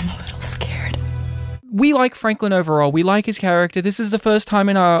just that I'm a little scared. We like Franklin overall. We like his character. This is the first time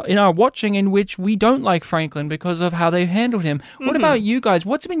in our watching in which we don't like Franklin because of how they handled him. What about you guys?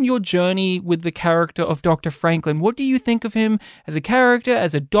 What's been your journey with the character of Dr. Franklin? What do you think of him as a character,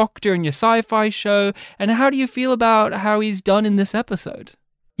 as a doctor in your sci-fi show? And how do you feel about how he's done in this episode?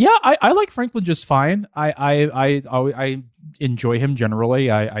 Yeah, I like Franklin just fine. I enjoy him generally.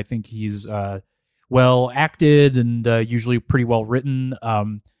 I think he's well acted and usually pretty well written.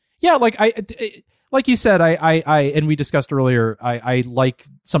 Yeah, like you said, I and we discussed earlier, I like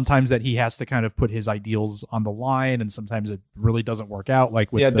sometimes that he has to kind of put his ideals on the line, and sometimes it really doesn't work out.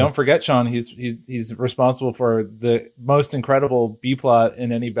 Like with don't forget, Sean, he's responsible for the most incredible B plot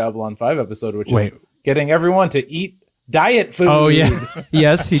in any Babylon 5 episode, which is getting everyone to eat diet food. Oh yeah,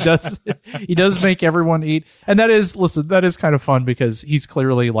 yes, he does. He does make everyone eat, and that is kind of fun because he's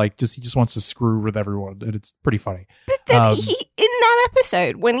clearly he just wants to screw with everyone, and it's pretty funny. But then in that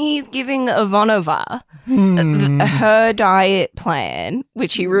episode, when he's giving Ivanova her diet plan,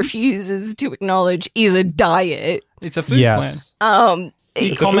 which he refuses to acknowledge is a diet. It's a food plan.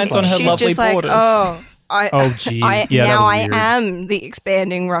 He comments on her lovely borders. I am the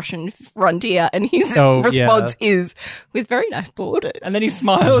expanding Russian frontier, and his response is with very nice borders. And then he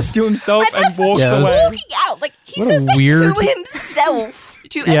smiles to himself and walks away. Walking out, he says that to himself.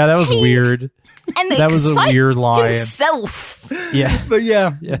 That was weird. And that was a weird line. Himself. Yeah, but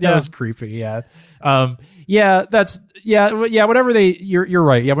that was creepy. Yeah, whenever you're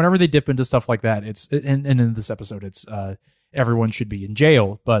right. Yeah, whenever they dip into stuff like that, it's and in this episode, it's everyone should be in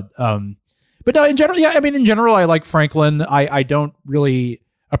jail, but no, in general, I like Franklin. I don't really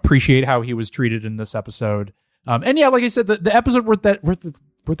appreciate how he was treated in this episode. And yeah, like I said, the episode where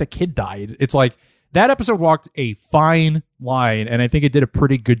the kid died, it's like that episode walked a fine line, and I think it did a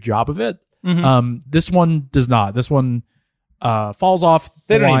pretty good job of it. This one does not. This one falls off.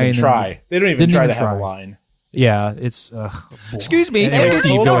 They don't even try. They don't even try to have a line. Yeah, it's. Excuse me.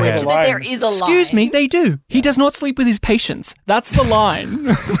 Steve, go ahead. There is a line. Excuse me, they do. He does not sleep with his patients. That's the line.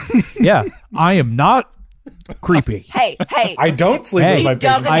 Yeah, I am not Creepy. Hey. I don't sleep with my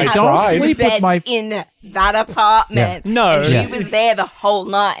doesn't patient. have don't tried. sleep with my- in that apartment. Yeah. No. And she Yeah. was there the whole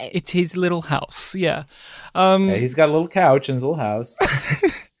night. It's his little house. Yeah. Yeah, he's got a little couch in his little house.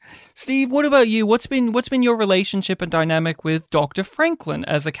 Steve, what about you? What's been your relationship and dynamic with Dr. Franklin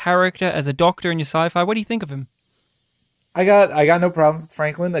as a character, as a doctor in your sci-fi? What do you think of him? I got no problems with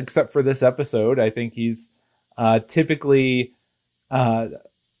Franklin except for this episode. I think he's typically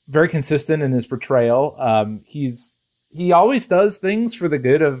very consistent in his portrayal. He always does things for the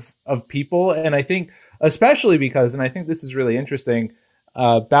good of people, and I think especially because, and I think this is really interesting,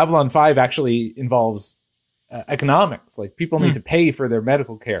 Babylon 5 actually involves economics. Like, people need to pay for their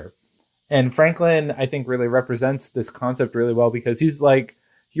medical care. And Franklin, I think, really represents this concept really well because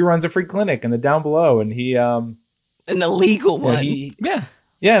he runs a free clinic in the down below, and he An illegal one.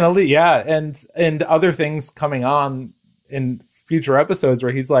 and other things coming on in future episodes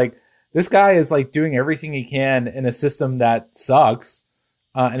where he's like, this guy is like doing everything he can in a system that sucks,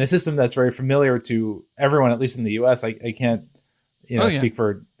 and a system that's very familiar to everyone, at least in the US. I can't speak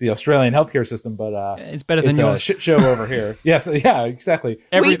for the Australian healthcare system, but it's better than yours. A shit show over here. Yes, yeah, exactly.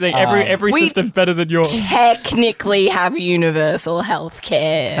 Every system's better than yours. Technically have universal health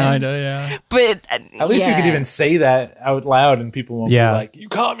care. Kinda, yeah. But at least you could even say that out loud and people won't be like, you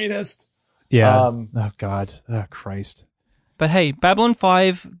communist. Yeah. Oh, God. Oh, Christ. But hey, Babylon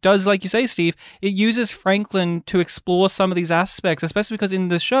 5 does, like you say, Steve, it uses Franklin to explore some of these aspects, especially because in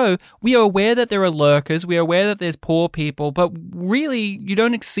the show, we are aware that there are lurkers, we are aware that there's poor people, but really, you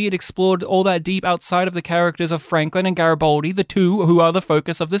don't see it explored all that deep outside of the characters of Franklin and Garibaldi, the two who are the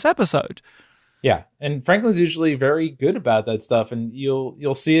focus of this episode. Yeah, and Franklin's usually very good about that stuff, and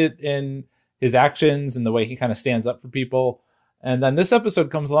you'll see it in his actions and the way he kind of stands up for people. And then this episode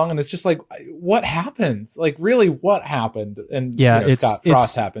comes along and it's just like, what happened? Like, really, what happened? And Scott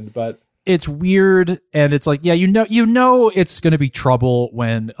Frost happened, but it's weird. And it's like, yeah, you know, it's going to be trouble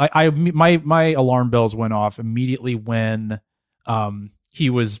when my alarm bells went off immediately when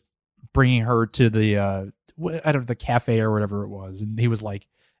he was bringing her to the cafe or whatever it was. And he was like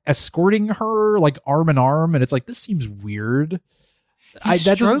escorting her like arm in arm. And it's like, this seems weird. That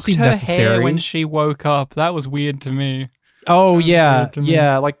doesn't seem her necessary. hair when she woke up. That was weird to me. Oh yeah,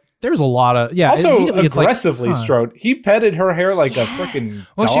 yeah. Like there's a lot of Also aggressively stroked. He petted her hair like a freaking.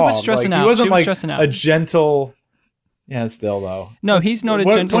 Well, dog. she was stressing out. He wasn't She was like stressing out. a gentle. Yeah, still though. No, he's not a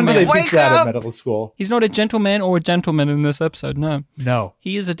When gentleman. do they teach that at medical school? He's not a gentleman or a gentleman in this episode. No.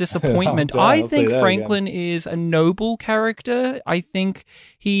 He is a disappointment. I think Franklin is a noble character. I think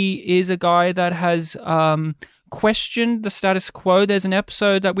he is a guy that has questioned the status quo. There's an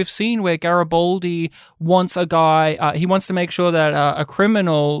episode that we've seen where Garibaldi wants a guy, he wants to make sure that a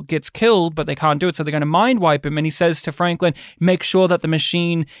criminal gets killed, but they can't do it, so they're going to mind wipe him. And he says to Franklin, make sure that the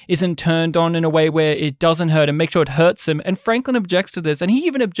machine isn't turned on in a way where it doesn't hurt him, make sure it hurts him. And Franklin objects to this, and he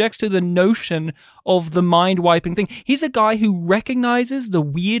even objects to the notion of the mind wiping thing. He's a guy who recognizes the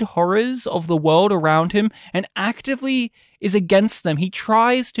weird horrors of the world around him and actively is against them. He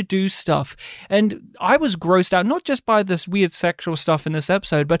tries to do stuff. And I was grossed out, not just by this weird sexual stuff in this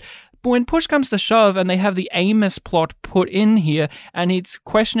episode, but when push comes to shove and they have the Amos plot put in here and it's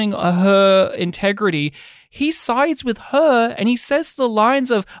questioning her integrity, he sides with her and he says the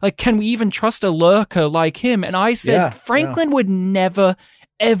lines of, like, can we even trust a lurker like him? And I said, Franklin would never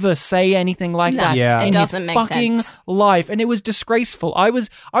ever say anything like that in his fucking life, and it was disgraceful. I was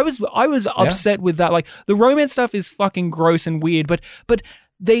upset with that. Like, the romance stuff is fucking gross and weird, but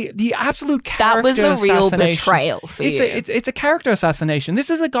the absolute character that was the real assassination. betrayal for you. It's a character assassination. This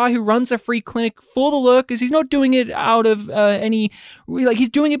is a guy who runs a free clinic for the lurkers. He's not doing it out of he's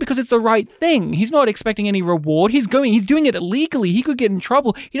doing it because it's the right thing. He's not expecting any reward. He's doing it illegally. He could get in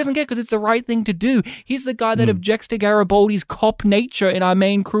trouble. He doesn't care because it's the right thing to do. He's the guy that objects to Garibaldi's cop nature in our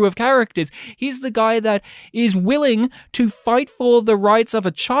main crew of characters. He's the guy that is willing to fight for the rights of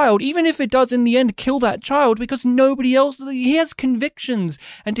a child, even if it does in the end kill that child, because nobody else, he has convictions.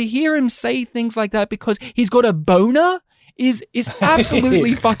 And to hear him say things like that because he's got a boner is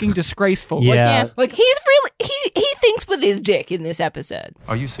absolutely fucking disgraceful. Yeah. Like he's really he thinks with his dick in this episode.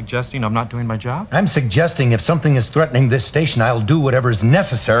 Are you suggesting I'm not doing my job? I'm suggesting if something is threatening this station, I'll do whatever is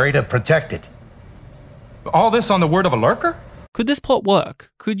necessary to protect it. All this on the word of a lurker? Could this plot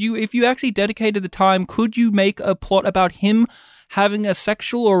work? Could you, if you actually dedicated the time, could you make a plot about him having a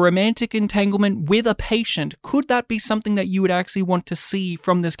sexual or romantic entanglement with a patient? Could that be something that you would actually want to see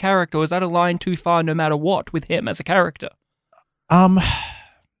from this character? Or is that a line too far no matter what with him as a character?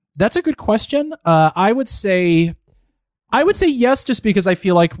 That's a good question. I would say I would say yes, just because I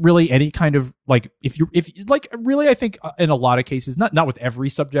feel like really any kind of like if like really I think in a lot of cases, not with every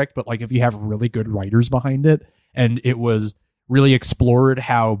subject, but like if you have really good writers behind it and it was really explored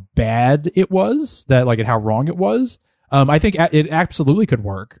how bad it was, that like and how wrong it was, I think it absolutely could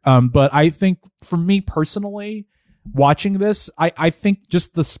work. But I think for me personally, watching this, I think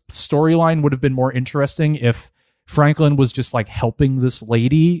just the storyline would have been more interesting if Franklin was just like helping this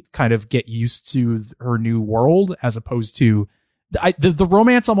lady kind of get used to her new world, as opposed to the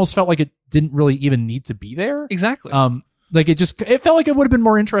romance almost felt like it didn't really even need to be there. Exactly. Like it felt like it would have been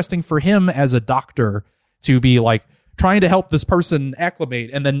more interesting for him as a doctor to be like trying to help this person acclimate,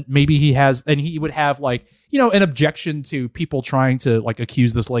 and then maybe he would have like, you know, an objection to people trying to like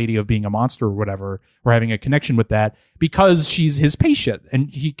accuse this lady of being a monster or whatever, or having a connection with that because she's his patient and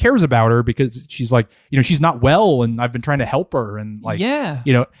he cares about her because she's like, you know, she's not well and I've been trying to help her, and like, yeah,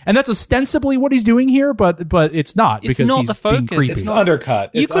 you know, and that's ostensibly what he's doing here, but it's not, because not he's the focus. being creepy. It's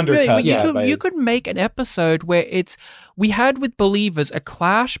undercut. You could make an episode where we had with Believers a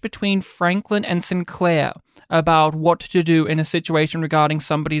clash between Franklin and Sinclair about what to do in a situation regarding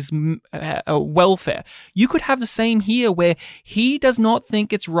somebody's welfare. You could have the same here, where he does not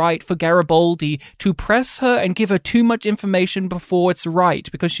think it's right for Garibaldi to press her and give her too much information before it's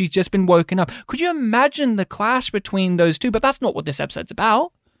right, because she's just been woken up. Could you imagine the clash between those two? But that's not what this episode's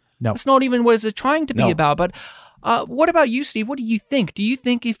about. No. It's not even what it's trying to be about. But what about you, Steve? What do you think? Do you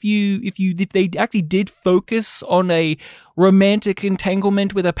think if they actually did focus on a romantic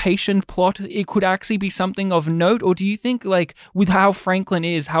entanglement with a patient plot, it could actually be something of note? Or do you think, like, with how Franklin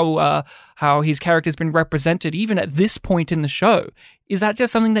is, how his character's been represented, even at this point in the show, is that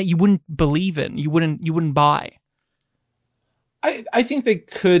just something that you wouldn't believe in? You wouldn't buy? I think they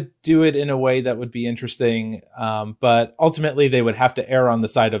could do it in a way that would be interesting, but ultimately they would have to err on the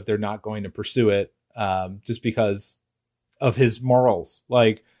side of they're not going to pursue it. Just because of his morals.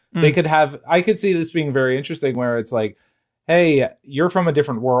 Like they could have, I could see this being very interesting, where it's like, hey, you're from a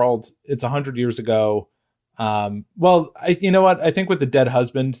different world. It's 100 years ago. You know what? I think with the dead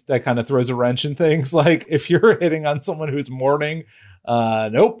husband, that kind of throws a wrench in things. Like if you're hitting on someone who's mourning,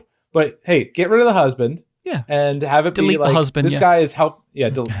 nope. But hey, get rid of the husband. Yeah. And have it delete be like, the husband, this guy is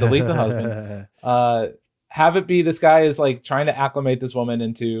delete the husband. Have it be this guy is like trying to acclimate this woman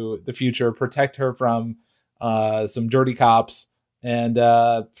into the future, protect her from some dirty cops, and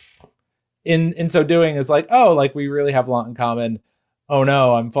in so doing is like, oh, like we really have a lot in common. Oh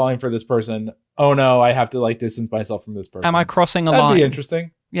no, I'm falling for this person. Oh no, I have to like distance myself from this person. Am I crossing a line? That'd be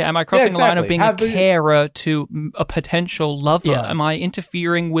interesting. Yeah, am I crossing a line of being a carer to a potential lover? Yeah. Am I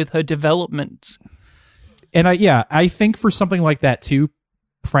interfering with her development? And I think for something like that too,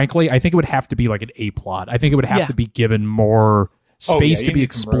 frankly, I think it would have to be like an A plot. I think it would have to be given more space to be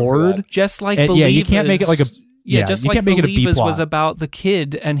explored. Just like Believers. You can't make it like a just you like can't make Believers it a B plot. was about the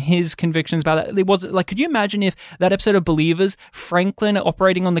kid and his convictions about that. It was like, could you imagine if that episode of Believers, Franklin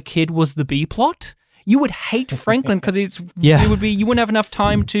operating on the kid was the B plot? You would hate Franklin because you wouldn't have enough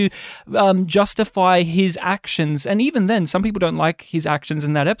time to justify his actions. And even then, some people don't like his actions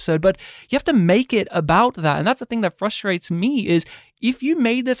in that episode, but you have to make it about that. And that's the thing that frustrates me is if you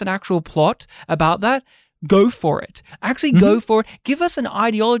made this an actual plot about that, go for it. Actually go for it. Give us an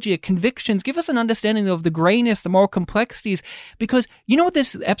ideology, convictions. Give us an understanding of the grayness, the moral complexities. Because you know what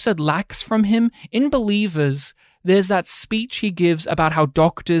this episode lacks from him? In Believers, there's that speech he gives about how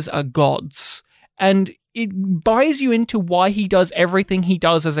doctors are gods. And it buys you into why he does everything he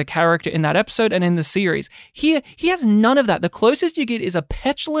does as a character in that episode and in the series. Here, he has none of that. The closest you get is a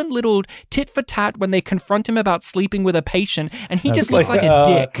petulant little tit-for-tat when they confront him about sleeping with a patient, and he just looks like a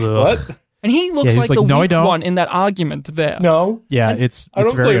dick. What? And he looks like the weak one in that argument there. No. Yeah, and it's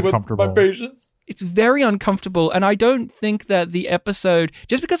very uncomfortable. With my patients. It's very uncomfortable, and I don't think that the episode,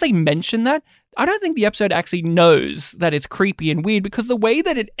 just because they mention that, I don't think the episode actually knows that it's creepy and weird, because the way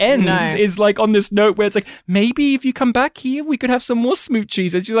that it ends is like on this note where it's like, maybe if you come back here, we could have some more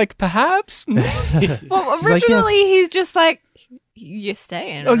smoochies. And she's like, perhaps? Well, originally he's just like, you're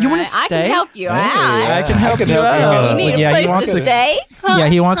staying. Oh, you want to stay? I can help you out. I can help you out. You need a place to stay? Huh? Yeah,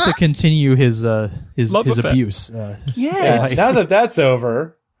 he wants to continue his abuse. Now that that's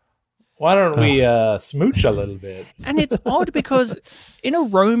over, why don't we smooch a little bit? And it's odd because in a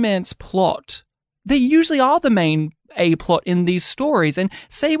romance plot, they usually are the main A plot in these stories. And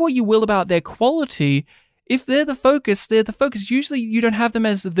say what you will about their quality, if they're the focus, they're the focus. Usually you don't have them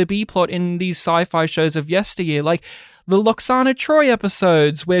as the B plot in these sci-fi shows of yesteryear. Like, the Loxana Troy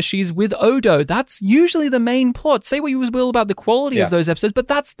episodes where she's with Odo. That's usually the main plot. Say what you will about the quality of those episodes, but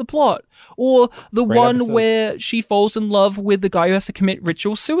that's the plot. Or the Great one episodes. where she falls in love with the guy who has to commit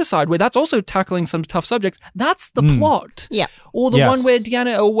ritual suicide, where that's also tackling some tough subjects. That's the plot. Yeah. Or the one where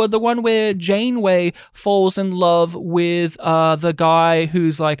the one where Janeway falls in love with the guy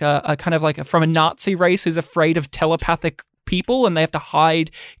who's like a kind of like from a Nazi race who's afraid of telepathic people, and they have to hide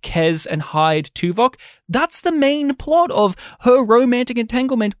Kez and hide Tuvok. That's the main plot of her romantic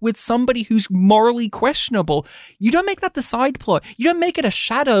entanglement with somebody who's morally questionable. You don't make that the side plot. You don't make it a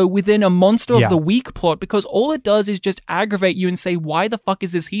shadow within a Monster of the Week plot, because all it does is just aggravate you and say, why the fuck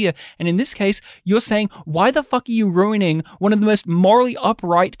is this here? And in this case, you're saying, why the fuck are you ruining one of the most morally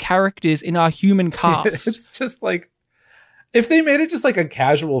upright characters in our human cast? It's just like, if they made it just like a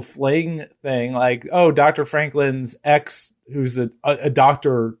casual fling thing, like, oh, Dr. Franklin's ex, who's a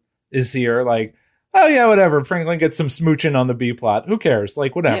doctor, is here, like, oh yeah, whatever. Franklin gets some smooching on the B plot. Who cares?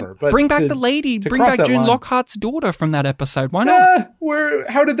 Like, whatever. Yeah, But bring back the lady. Bring back June Lockhart's daughter from that episode. Why not?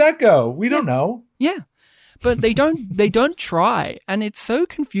 How did that go? We don't know. Yeah, but they don't try, and it's so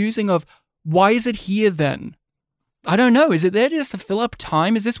confusing. Of why is it here then? I don't know. Is it there just to fill up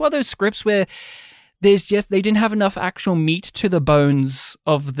time? Is this one of those scripts where they didn't have enough actual meat to the bones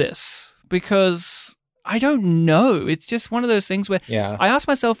of this? Because I don't know. It's just one of those things where I ask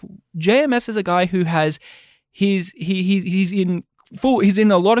myself, JMS is a guy who has he's in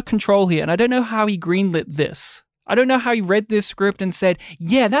a lot of control here, and I don't know how he greenlit this. I don't know how he read this script and said,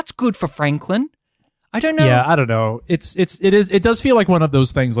 "Yeah, that's good for Franklin." I don't know. Yeah, I don't know. It does feel like one of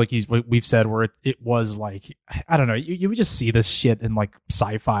those things, like we've said, where it was like, I don't know. You would just see this shit in like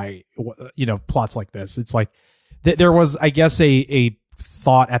sci-fi, plots like this. It's like there was, I guess, a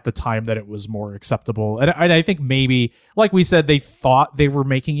thought at the time that it was more acceptable, and I think maybe, like we said, they thought they were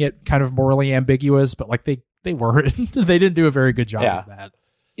making it kind of morally ambiguous, but like they weren't. They didn't do a very good job of that.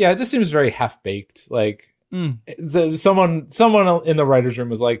 Yeah, it just seems very half baked. Like someone in the writer's room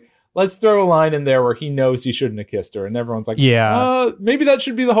was like, let's throw a line in there where he knows he shouldn't have kissed her. And everyone's like, maybe that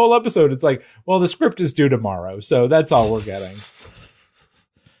should be the whole episode. It's like, well, the script is due tomorrow, so that's all we're getting.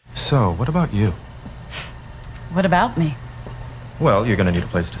 So, what about you? What about me? Well, you're going to need a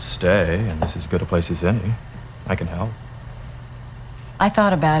place to stay, and this is as good a place as any. I can help. I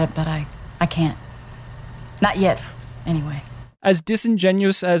thought about it, but I can't. Not yet, anyway. As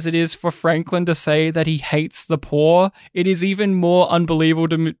disingenuous as it is for Franklin to say that he hates the poor, it is even more unbelievable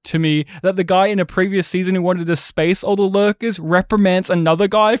to me that the guy in a previous season who wanted to space all the lurkers reprimands another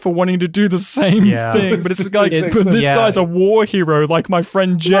guy for wanting to do the same thing. But it's like, this guy's a war hero, like my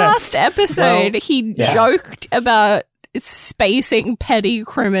friend Jeff. Last episode, he joked about spacing petty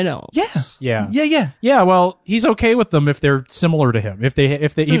criminals. Yeah. Well, he's okay with them if they're similar to him. If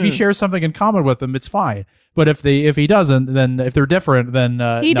he shares something in common with them, it's fine. But if he doesn't, then if they're different, then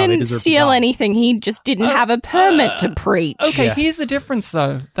he didn't steal anything. He just didn't have a permit to preach. Okay, here's the difference,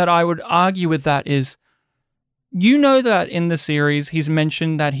 though, that I would argue with that is, you know that in the series he's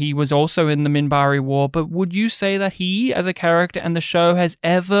mentioned that he was also in the Minbari War, but would you say that he, as a character and the show, has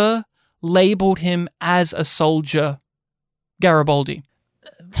ever labeled him as a soldier, Garibaldi?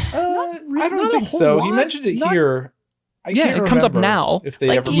 I don't think so. He mentioned it here. It comes up now. If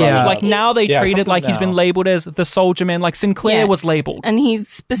they ever now they treat it like he's been labeled as the soldier man, like Sinclair was labeled. And he's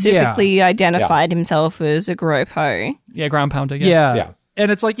specifically identified himself as a Gropo. Yeah, ground pounder. Yeah.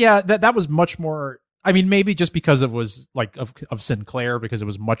 And it's like, that was much more, I mean, maybe just because it was like of Sinclair, because it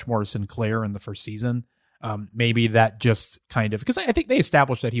was much more Sinclair in the first season. Maybe that just kind of, because I think they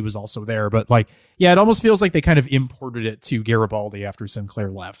established that he was also there, but like, it almost feels like they kind of imported it to Garibaldi after Sinclair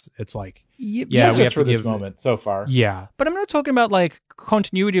left. It's like, we just have for to this moment so far. Yeah. But I'm not talking about like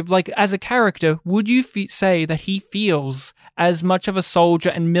continuity of like, as a character, would you say that he feels as much of a soldier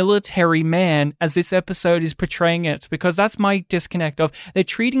and military man as this episode is portraying it? Because that's my disconnect of, they're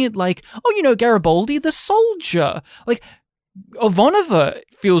treating it like, Garibaldi, the soldier. Like, Ivanova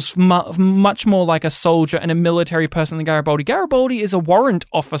feels much more like a soldier and a military person than Garibaldi. Garibaldi is a warrant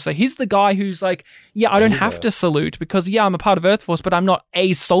officer. He's the guy who's like, I don't have to salute because, I'm a part of Earth Force, but I'm not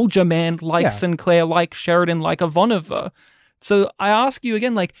a soldier man like Sinclair, like Sheridan, like Ivanova. So I ask you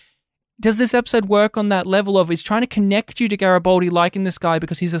again, like, does this episode work on that level of it's trying to connect you to Garibaldi liking this guy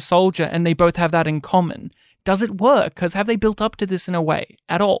because he's a soldier and they both have that in common? Does it work? Because have they built up to this in a way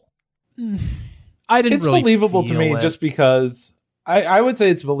at all? It's really believable to me just because I would say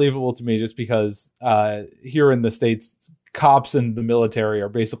it's believable to me just because here in the States, cops and the military are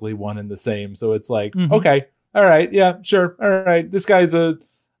basically one and the same. So it's like, okay, all right, yeah, sure, all right, this guy's a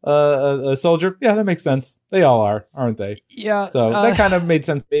soldier. Yeah, that makes sense. They all are, aren't they? Yeah. So that kind of made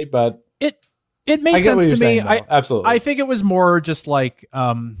sense to me, but It made sense to me. Absolutely. I think it was more just like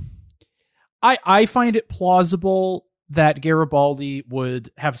I find it plausible that Garibaldi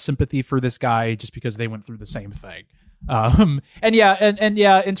would have sympathy for this guy just because they went through the same thing. And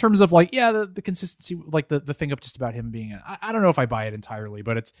in terms of like, the consistency, like the thing up just about him being, I don't know if I buy it entirely,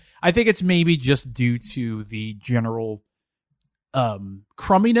 but I think it's maybe just due to the general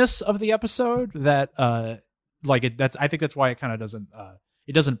crumminess of the episode that I think that's why it kind of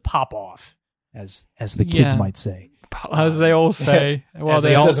doesn't pop off as the kids might say. As they all say while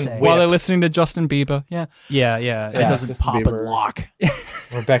they're listening to Justin Bieber. Yeah. It doesn't Justin pop Bieber. and lock.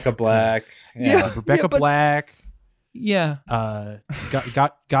 Rebecca Black. Rebecca Black. Yeah.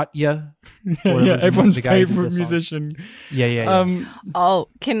 Got ya. Everyone's favorite musician. Yeah.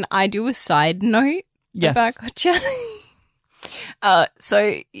 Can I do a side note? Yes. About Gotcha?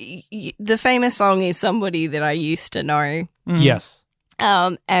 The famous song is Somebody That I Used to Know. Yes.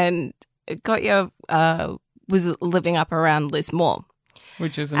 And Gotcha was living up around Lismore,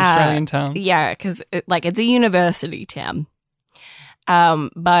 which is an Australian town. Yeah, because it's a university town.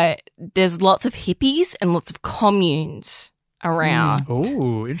 But there's lots of hippies and lots of communes around.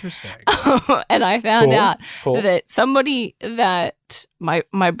 Oh, interesting. And I found out that somebody that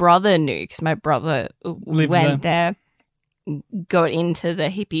my brother knew, because my brother went there, got into the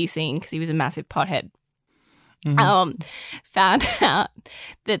hippie scene because he was a massive pothead. Found out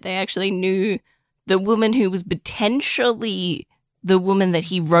that they actually knew the woman who was potentially the woman that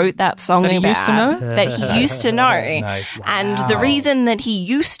he wrote that song that he about. Used to know? That he used to know. Nice. And the reason that he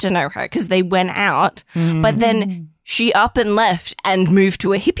used to know her, because they went out, but then she up and left and moved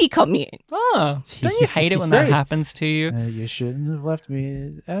to a hippie commune. Oh, don't you hate it when that happens to you? You shouldn't have left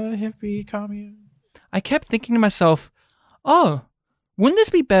me at a hippie commune. I kept thinking to myself, wouldn't this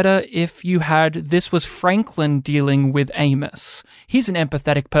be better if this was Franklin dealing with Amos? He's an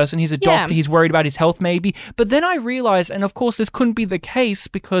empathetic person. He's a doctor. He's worried about his health maybe. But then I realized, and of course this couldn't be the case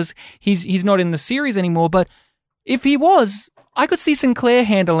because he's not in the series anymore, but if he was, I could see Sinclair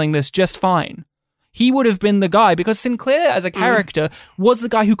handling this just fine. He would have been the guy because Sinclair as a character was the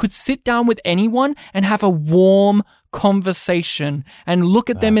guy who could sit down with anyone and have a warm conversation and look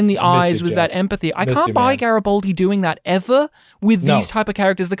at them in the eyes with that empathy. I can't buy Garibaldi doing that ever with these type of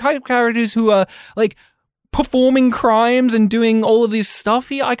characters. The kind of characters who are like performing crimes and doing all of this stuff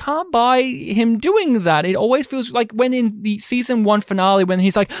here, I can't buy him doing that. It always feels like when in the season 1 finale, when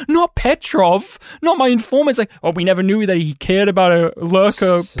he's like, not Petrov, not my informant. It's like, we never knew that he cared about a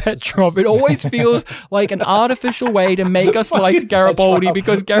lurker, Petrov. It always feels like an artificial way to make us like Garibaldi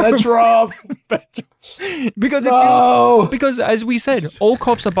because Petrov. Because it feels, because as we said, all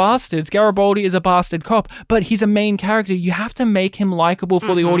cops are bastards. Garibaldi is a bastard cop, but he's a main character. You have to make him likable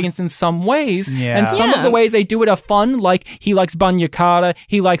for the audience in some ways, and some of the ways they do it are fun, like he likes Bunya Carter,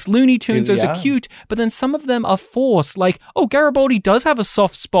 he likes Looney Tunes, those are cute, but then some of them are forced, like, Garibaldi does have a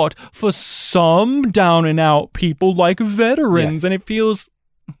soft spot for some down and out people like veterans, and it feels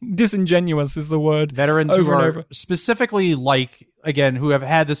disingenuous is the word. Veterans over who and are over. specifically like, again, who have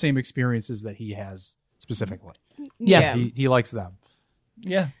had the same experiences that he has specifically. Yeah. He likes them.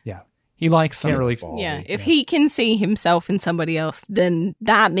 Yeah. Yeah. He likes Can't them. really If he can see himself in somebody else, then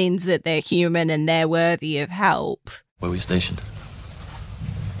that means that they're human and they're worthy of help. Where were you stationed?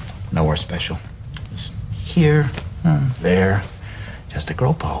 Nowhere special. Just here, there, just a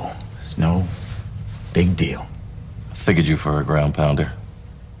grow pole. It's no big deal. I figured you for a ground pounder.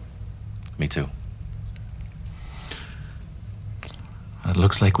 Me too. It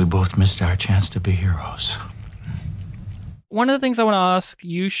looks like we both missed our chance to be heroes. One of the things I want to ask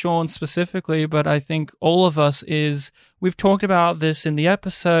you, Sean, specifically, but I think all of us is, we've talked about this in the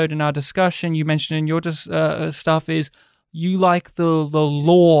episode, in our discussion, you mentioned in your stuff, is you like the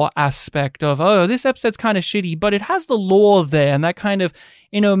lore aspect of, this episode's kind of shitty, but it has the lore there, and that kind of,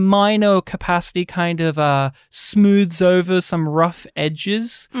 in a minor capacity, kind of smooths over some rough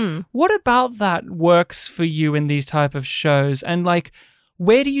edges. What about that works for you in these type of shows? And like,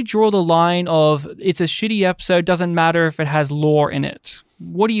 where do you draw the line of it's a shitty episode, doesn't matter if it has lore in it?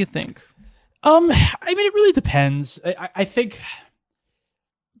 What do you think? I mean, it really depends. I think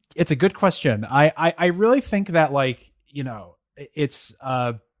it's a good question. I really think that, like, it's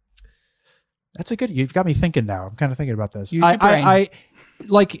that's a good. You've got me thinking now. I'm kind of thinking about this. Use your brain. I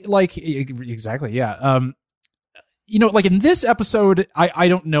like exactly. Yeah. Like in this episode, I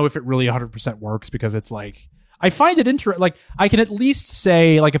don't know if it really 100% works because it's like, I find it interesting. Like, I can at least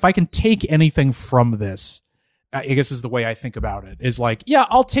say, like, if I can take anything from this, I guess is the way I think about it, is like, yeah,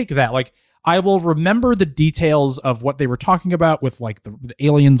 I'll take that. Like, I will remember the details of what they were talking about with like the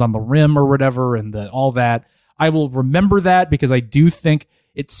aliens on the rim or whatever, and all that. I will remember that because I do think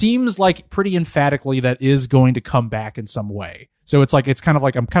it seems like pretty emphatically that is going to come back in some way. So it's kind of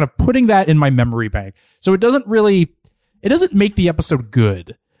like I'm kind of putting that in my memory bank. So it doesn't make the episode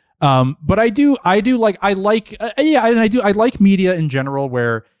good. But I like media in general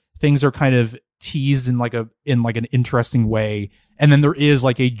where things are kind of teased in like an interesting way, and then there is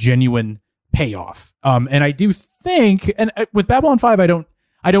like a genuine payoff. And I do think, and with Babylon 5,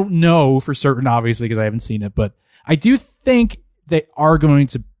 I don't know for certain, obviously, because I haven't seen it, but I do think they are going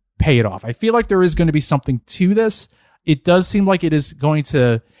to pay it off. I feel like there is going to be something to this. It does seem like it is going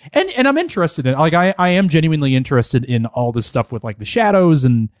to, and I'm interested in, like, I am genuinely interested in all this stuff with like the shadows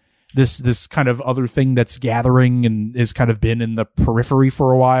and this kind of other thing that's gathering and has kind of been in the periphery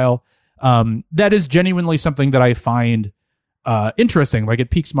for a while. That is genuinely something that I find interesting. Like,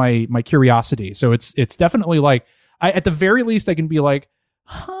 it piques my curiosity. So it's definitely like, at the very least I can be like,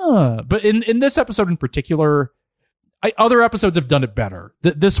 huh. But in this episode in particular, other episodes have done it better.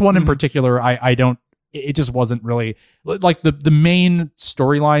 This one in particular, I don't. It just wasn't really like the main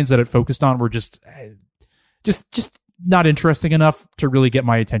storylines that it focused on were just not interesting enough to really get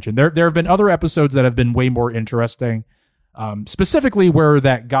my attention. There have been other episodes that have been way more interesting. Specifically where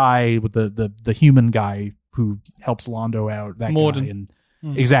that guy with the human guy who helps Londo out, that Morden guy, and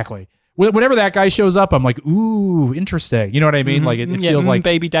exactly. Whenever that guy shows up, I'm like, ooh, interesting. You know what I mean? Like it feels like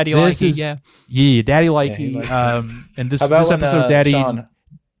baby daddy likey, yeah, daddy likey. And this episode, Daddy. Sean,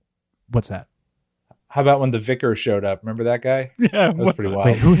 what's that? How about when the vicar showed up? Remember that guy? Yeah, that was pretty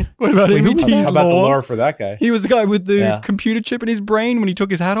wild. What about him? How about the lore for that guy? He was the guy with the computer chip in his brain when he took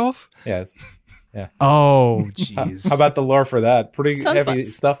his hat off. Yes. Yeah. Oh, jeez. How about the lore for that? Pretty heavy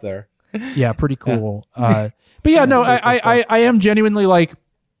stuff there. Yeah, pretty cool. But yeah, no, I am genuinely like,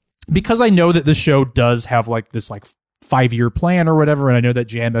 because I know that this show does have like this like 5-year plan or whatever, and I know that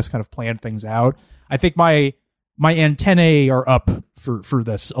JMS kind of planned things out. I think my antennae are up for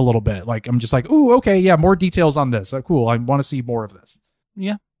this a little bit. Like, I'm just like, ooh, okay, yeah, more details on this. Cool. I want to see more of this.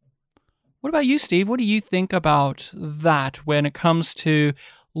 Yeah. What about you, Steve? What do you think about that when it comes to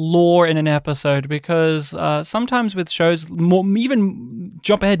lore in an episode? Because sometimes with shows, even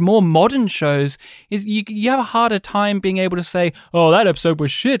jump ahead, more modern shows, you have a harder time being able to say, oh, that episode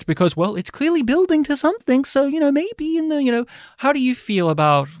was shit, because, well, it's clearly building to something. So, maybe in the, how do you feel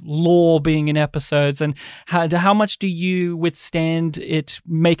about lore being in episodes, and how much do you withstand it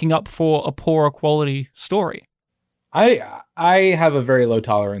making up for a poorer quality story? I have a very low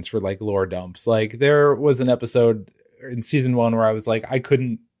tolerance for like lore dumps. Like, there was an episode in season 1 where I was like, I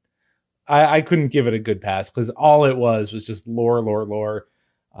couldn't give it a good pass because all it was just lore.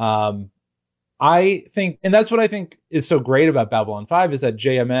 I think, and that's what I think is so great about Babylon 5 is that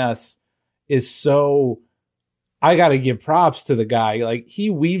JMS is so, I got to give props to the guy. Like, he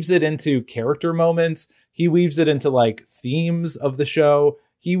weaves it into character moments. He weaves it into like themes of the show.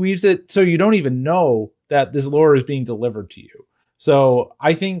 He weaves it so you don't even know that this lore is being delivered to you. So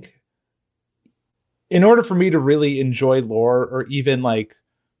I think in order for me to really enjoy lore or even like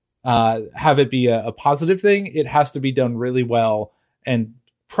have it be a positive thing, it has to be done really well. And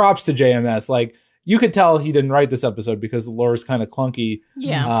props to JMS. Like, you could tell he didn't write this episode because the lore is kind of clunky.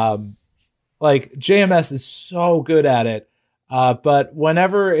 Yeah. Like, JMS is so good at it. But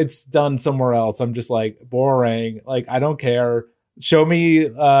whenever it's done somewhere else, I'm just like, boring. Like, I don't care. Show me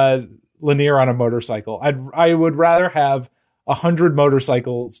Lanier on a motorcycle. I would rather have 100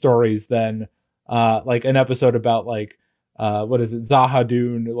 motorcycle stories than like an episode about like what is it,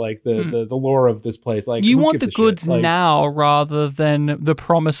 Zahadun, like the lore of this place. Like, you want the goods now rather than the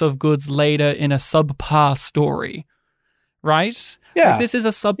promise of goods later in a subpar story, right? Yeah, like, this is a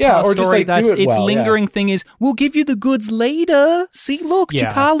subpar story like that its lingering thing is, we'll give you the goods later. See, look,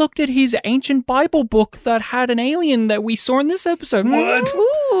 Jakar looked at his ancient Bible book that had an alien that we saw in this episode. What?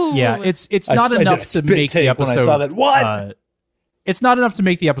 Ooh. Yeah, it's not enough to make the episode. When I saw that, what? It's not enough to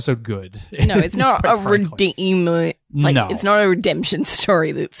make the episode good. No, it's not a it's not a redemption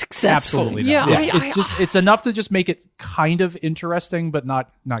story that's successful. Absolutely not. Yeah, it's enough to just make it kind of interesting, but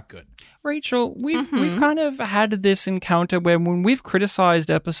not good. Rachel, we've kind of had this encounter where when we've criticized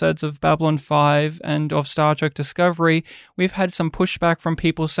episodes of Babylon 5 and of Star Trek Discovery, we've had some pushback from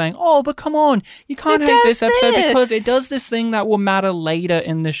people saying, oh, but come on, you can't hate this episode because it does this thing that will matter later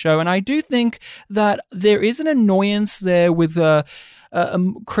in the show. And I do think that there is an annoyance there with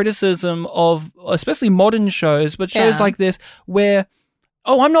criticism of especially modern shows, but shows like this where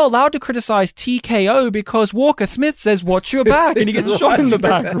oh, I'm not allowed to criticize TKO because Walker Smith says, watch your back, and he gets shot in the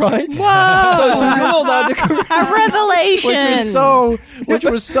back, right? Whoa! So you're not allowed to A revelation!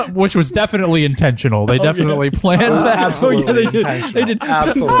 Which was definitely intentional. They definitely planned that. Absolutely. They did.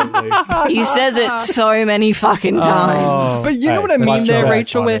 Absolutely. He says it so many fucking times. But you know what I mean there,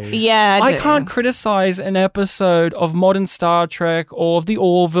 Rachel, where Yeah, I do. can't criticize an episode of modern Star Trek or of The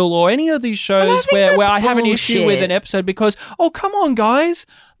Orville or any of these shows where I have an issue with an episode because, oh, come on, guys.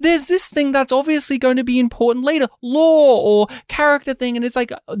 There's this thing that's obviously going to be important later, lore or character thing, and it's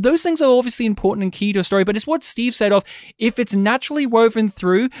like those things are obviously important and key to a story, but it's what Steve said of if it's naturally woven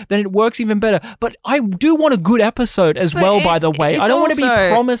through, then it works even better. But I do want a good episode as well, by the way. I don't want to be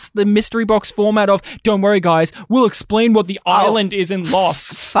promised the mystery box format of, don't worry, guys, we'll explain what the island is in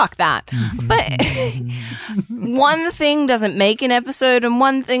Lost. Fuck that. But one thing doesn't make an episode and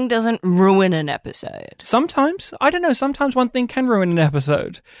one thing doesn't ruin an episode. Sometimes. I don't know. Sometimes one thing can ruin an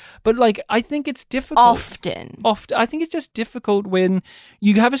episode. But, like, I think it's difficult. Often. I think it's just difficult when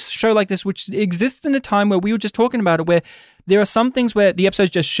you have a show like this, which exists in a time where we were just talking about it, where there are some things where the episode's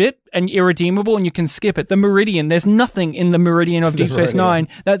just shit and irredeemable and you can skip it. The Meridian, there's nothing in the Meridian of Deep Space Nine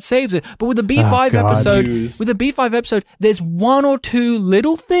that saves it. But with the B5 episode, there's one or two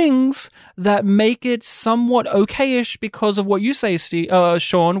little things that make it somewhat okay-ish because of what you say,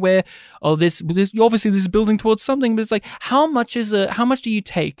 Sean, where this obviously this is building towards something, but it's like how much do you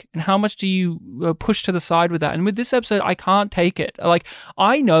take and how much do you push to the side with that? And with this episode, I can't take it. Like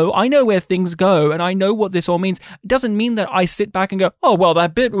I know where things go and I know what this all means. It doesn't mean that I sit back and go, oh well,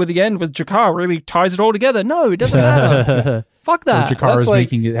 that bit with the end with Jakar really ties it all together. No, it doesn't matter. Fuck that. Jakar is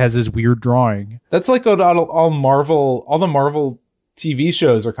making it has his weird drawing. That's like all the Marvel TV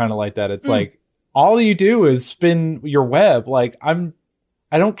shows are kind of like that. It's like all you do is spin your web. Like I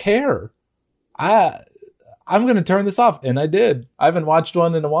don't care. I'm going to turn this off. And I did. I haven't watched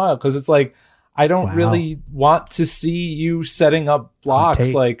one in a while because it's like, I don't really want to see you setting up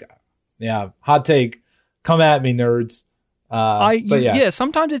blocks. Like, yeah, hot take. Come at me, nerds.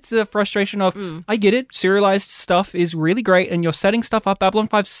 Sometimes it's the frustration of, I get it, serialized stuff is really great and you're setting stuff up, Babylon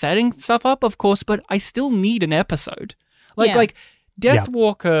 5 setting stuff up, of course, but I still need an episode. Like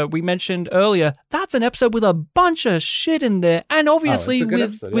Deathwalker, we mentioned earlier, that's an episode with a bunch of shit in there. And obviously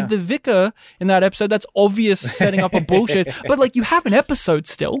with the vicar in that episode, that's obvious setting up a bullshit. But like you have an episode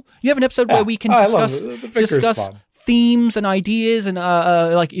still. You have an episode where we can discuss themes and ideas and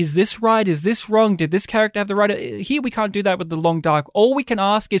like, is this right? Is this wrong? Did this character have the right? Here we can't do that with the Long Dark. All we can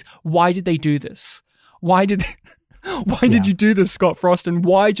ask is, why did they do this? Why did you do this, Scott Frost? And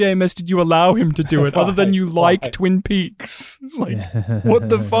why, JMS, did you allow him to do it? Other than you like Twin Peaks. Like, what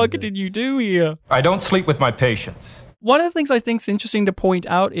the fuck did you do here? I don't sleep with my patients. One of the things I think is interesting to point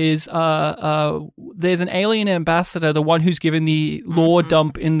out is there's an alien ambassador, the one who's given the lore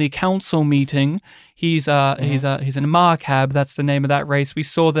dump in the council meeting. He's a Marcab. That's the name of that race. We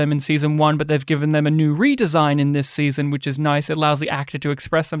saw them in season 1, but they've given them a new redesign in this season, which is nice. It allows the actor to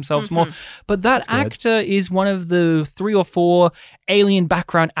express themselves more. But that actor is one of the 3 or 4 alien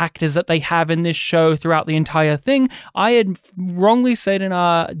background actors that they have in this show throughout the entire thing. I had wrongly said in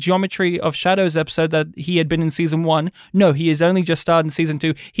our Geometry of Shadows episode that he had been in season 1. No, he has only just started in season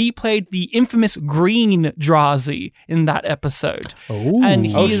 2. He played the infamous Green Drazi in that episode. And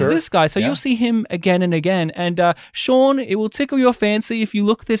he is this guy. So you'll see him again and again. And Sean, it will tickle your fancy if you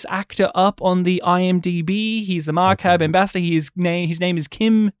look this actor up on the IMDb. He's a Marcab ambassador. His name is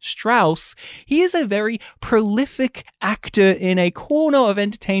Kim Strauss. He is a very prolific actor in a corner of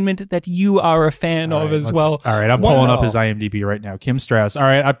entertainment that you are a fan of as well. All right, I'm pulling up his IMDb right now. Kim Strauss. All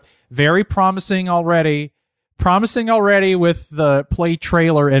right, very promising already. With the play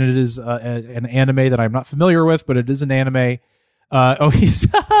trailer, and it is an anime that I'm not familiar with, but it is an anime. He's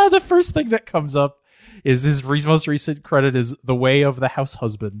the first thing that comes up is his most recent credit is The Way of the House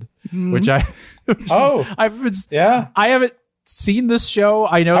Husband, which I haven't seen this show.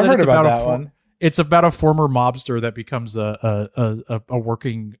 I know that it's about it's about a former mobster that becomes a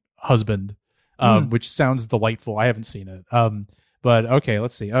working husband, which sounds delightful. I haven't seen it. But okay,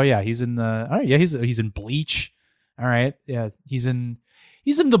 let's see. Oh yeah, he's in he's in Bleach. All right, yeah, he's in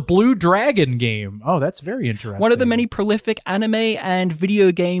the Blue Dragon game. Oh, that's very interesting. One of the many prolific anime and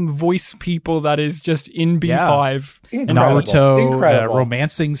video game voice people that is just in B5. Yeah. Naruto,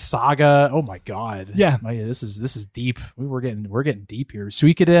 Romancing Saga. Oh my god. Yeah, this is deep. We're getting deep here.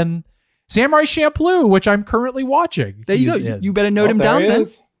 Suikoden, Samurai Champloo, which I'm currently watching. There you go. You better note him down then.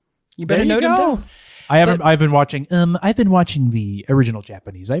 You better note him down. I've been watching the original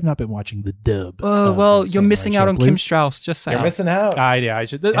Japanese. I have not been watching the dub. Oh, well, you're missing out on Kim Strauss. Just saying. You're missing out. I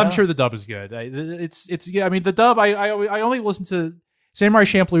should. I'm sure the dub is good. I mean, the dub. I only listen to Samurai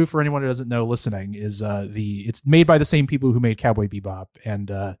Champloo, for anyone who doesn't know listening, is it's made by the same people who made Cowboy Bebop,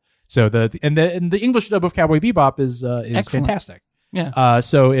 and so the English dub of Cowboy Bebop is fantastic. Yeah.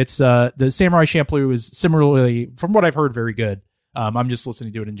 So it's the Samurai Champloo is similarly, from what I've heard, very good. I'm just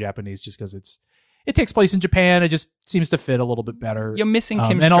listening to it in Japanese just because it takes place in Japan. It just seems to fit a little bit better. You're missing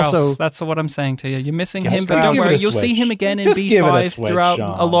Kim and Strauss. also, that's what I'm saying to you. You're missing Kim him, but Strauss. don't Give it worry. a You'll see switch. him again in Just give it a B5 switch, throughout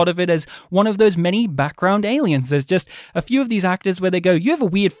Sean. a lot of it as one of those many background aliens. There's just a few of these actors where they go, you have a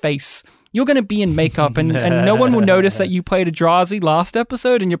weird face. You're going to be in makeup, and no one will notice that you played Eldrazi last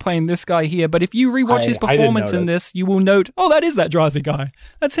episode and you're playing this guy here. But if you rewatch his performance in this, you will note, oh, that is that Eldrazi guy.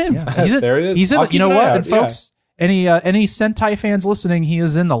 That's him. Yeah. There it is. He's in, I'll keep you know an eye what, out, and folks, any Sentai fans listening, he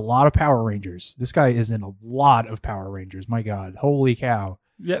is in a lot of Power Rangers. This guy is in a lot of Power Rangers. My God, holy cow!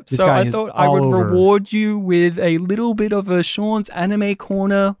 Yep. This So guy I is thought I would all over. reward you with a little bit of a Sean's anime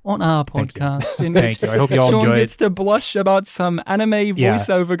corner on our podcast. in Thank which you. I hope you all Sean enjoy gets it. to blush about some anime Yeah.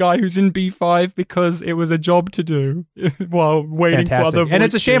 voiceover guy who's in B5 because it was a job to do while waiting for other Fantastic. voice And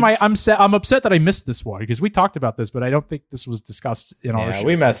it's a shame. gigs. I'm upset that I missed this one because we talked about this, but I don't think this was discussed in our show.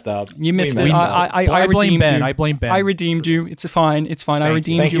 we messed up. You missed We it. messed up. I blame redeemed Ben. you. I blame Ben. I redeemed you. It's fine. It's fine. I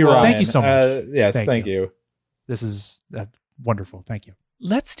redeemed Thank you. you, well. Ryan. Thank you so much. Yes, thank you. This is wonderful. Thank you.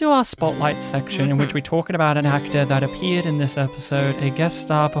 Let's do our spotlight section in which we're talking about an actor that appeared in this episode, a guest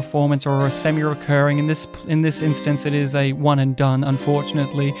star performance or a semi-recurring. In this instance, it is a one and done,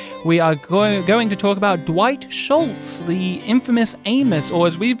 unfortunately. We are going to talk about Dwight Schultz, the infamous Amos, or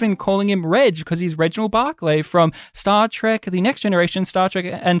as we've been calling him, Reg, because he's Reginald Barclay from Star Trek, The Next Generation, Star Trek,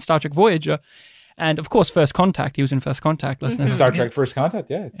 and Star Trek Voyager. And of course, First Contact. He was in First Contact. Let's never Star forget. Trek First Contact,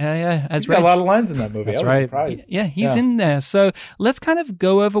 yeah. Yeah. As He's got a Reg. lot of lines in that movie. That's I was right. surprised. Yeah, he's in there. So let's kind of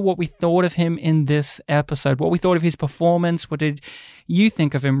go over what we thought of him in this episode, what we thought of his performance. What did you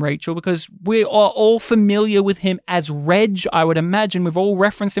think of him, Rachel? Because we are all familiar with him as Reg, I would imagine. We've all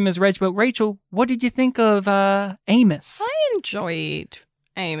referenced him as Reg. But Rachel, what did you think of Amos? I enjoyed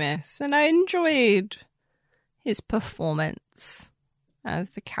Amos, and I enjoyed his performance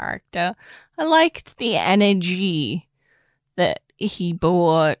as the character. I liked the energy that he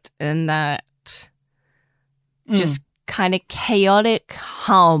brought and that just kind of chaotic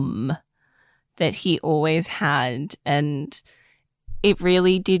hum that he always had. And it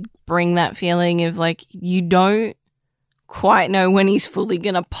really did bring that feeling of like, you don't quite know when he's fully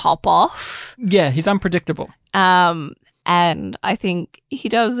going to pop off. Yeah, he's unpredictable. And I think he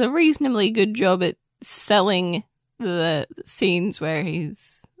does a reasonably good job at selling the scenes where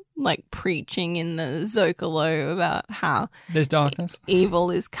he's like preaching in the Zocalo about how There's darkness. Evil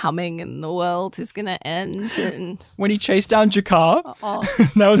is coming and the world is going to end. And When he chased down Jakar,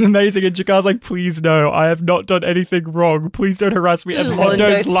 that was amazing. And Jakar's like, please no, I have not done anything wrong. Please don't harass me. And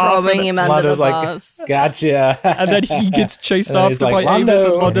Londo's throwing laughing. him under Londo's the like, bus. gotcha. And then he gets chased And then he's after like, by Amos,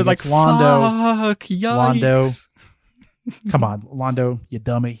 and Londo. Londo's like, It's Londo. fuck, yikes. Londo. Come on, Londo, you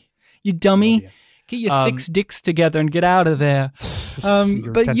dummy. You dummy. Love you. Get your 6 dicks together and get out of there.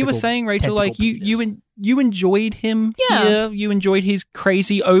 Your But you were tentacle- saying, Rachel, like tentacle you enjoyed him here. You enjoyed his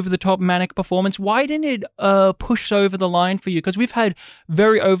crazy, over-the-top manic performance. Why didn't it push over the line for you? Because we've had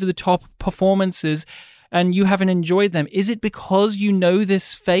very over-the-top performances, and you haven't enjoyed them. Is it because you know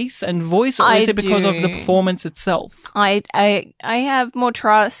this face and voice, or is it because of the performance itself? I have more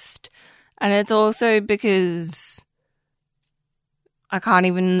trust, and it's also because I can't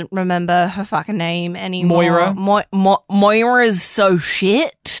even remember her fucking name anymore. Moira? Moira's so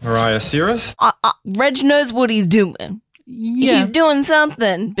shit. Mariah Cirrus? Reg knows what he's doing. Yeah. He's doing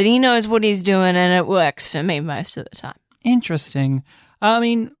something, but he knows what he's doing, and it works for me most of the time. Interesting. I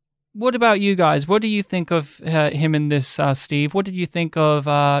mean, what about you guys? What do you think of him in this, Steve? What did you think of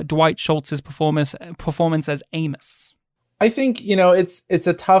Dwight Schultz's performance as Amos? I think, it's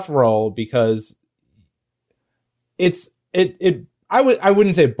a tough role because I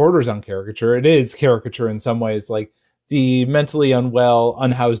wouldn't say it borders on caricature. It is caricature in some ways, like the mentally unwell,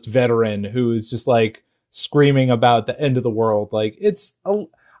 unhoused veteran who is just like screaming about the end of the world. Like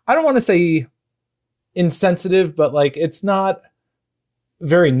I don't want to say insensitive, but like it's not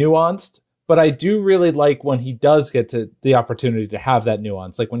very nuanced. But I do really like when he does get to the opportunity to have that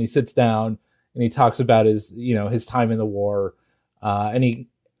nuance, like when he sits down and he talks about his time in the war, and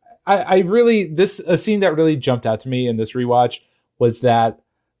a scene that really jumped out to me in this rewatch was that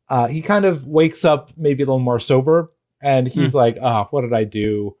he kind of wakes up maybe a little more sober, and he's like, what did I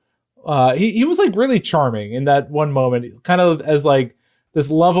do? He was like really charming in that one moment, kind of as like this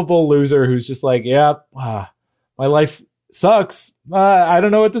lovable loser who's just like, my life sucks. I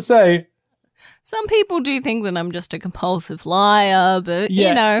don't know what to say. Some people do think that I'm just a compulsive liar, but, Yeah,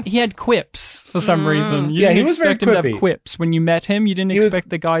 you know. he had quips for some reason. You Yeah, didn't he was very expect him to have quippy. quips. When you met him, you didn't expect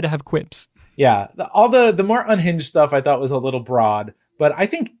the guy to have quips. Yeah, all the more unhinged stuff I thought was a little broad, but I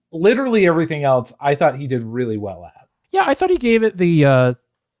think literally everything else I thought he did really well at. Yeah, I thought he gave it the,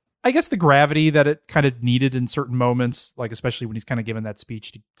 I guess the gravity that it kind of needed in certain moments, like especially when he's kind of giving that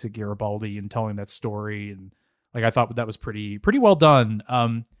speech to Garibaldi and telling that story, and like I thought that was pretty well done.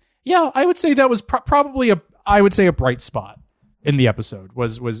 Yeah, I would say that was probably a bright spot in the episode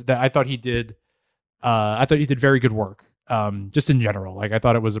was that I thought he did very good work. Just in general, like I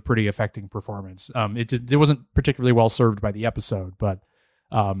thought it was a pretty affecting performance. It wasn't particularly well served by the episode, but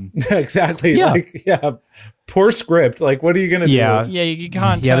exactly. Yeah. Like, yeah, poor script. Like, what are you gonna do? Yeah, you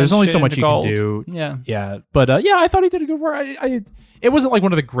can't. Yeah, there's turn only shit so much into you gold. can do. Yeah. But I thought he did a good work. It wasn't like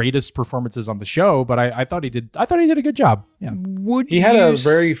one of the greatest performances on the show, but I thought he did a good job. Yeah. He had a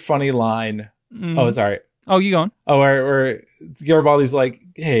very funny line. Oh, sorry. Oh, you go on. Oh, where Garibaldi's like,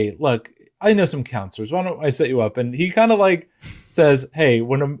 "Hey, look, I know some counselors. Why don't I set you up?" And he kind of like says, "Hey,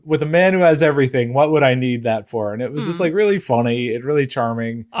 with a man who has everything, what would I need that for?" And it was just like really funny and really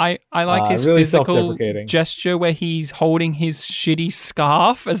charming. I liked his really physical self-deprecating gesture where he's holding his shitty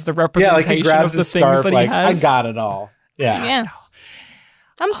scarf as the Yeah, representation like he grabs of the his things scarf. that Like, he has. I got it all. Yeah. Yeah.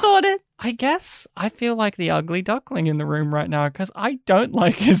 I'm sorted. I guess I feel like the ugly duckling in the room right now because I don't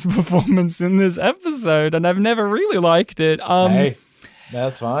like his performance in this episode, and I've never really liked it. Hey,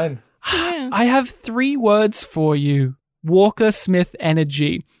 that's fine. I have 3 words for you. Walker Smith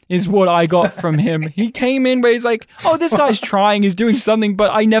energy is what I got from him. He came in where he's like, oh, this guy's trying, he's doing something,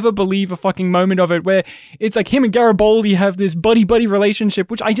 but I never believe a fucking moment of it where it's like him and Garibaldi have this buddy-buddy relationship,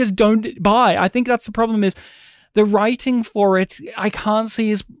 which I just don't buy. I think that's the problem is the writing for it, I can't see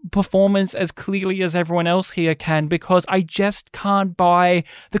his performance as clearly as everyone else here can because I just can't buy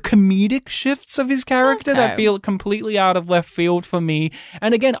the comedic shifts of his character that feel completely out of left field for me.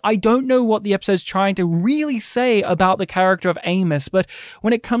 And again, I don't know what the episode's trying to really say about the character of Amos, but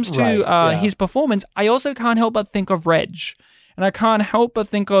when it comes to his performance, I also can't help but think of Reg. And I can't help but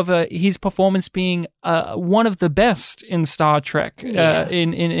think of his performance being one of the best in Star Trek,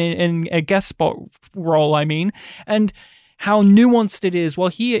 in a guest spot role, I mean, and how nuanced it is. Well,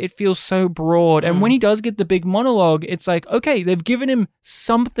 here it feels so broad. And when he does get the big monologue, it's like, okay, they've given him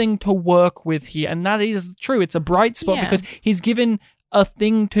something to work with here. And that is true. It's a bright spot because he's given a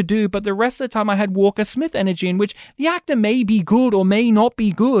thing to do, but the rest of the time I had Walker Smith energy in which the actor may be good or may not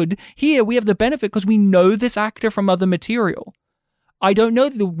be good. Here we have the benefit because we know this actor from other material. I don't know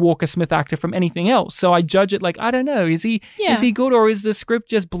the Walker Smith actor from anything else, so I judge it like, I don't know, is he good or is the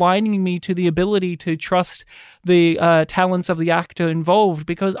script just blinding me to the ability to trust the talents of the actor involved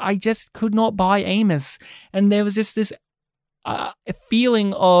because I just could not buy Amos. And there was just this a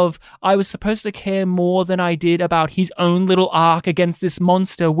feeling of I was supposed to care more than I did about his own little arc against this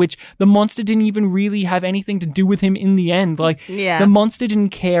monster, which the monster didn't even really have anything to do with him in the end. Like, the monster didn't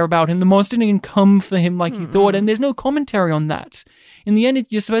care about him. The monster didn't come for him like he thought, and there's no commentary on that. In the end,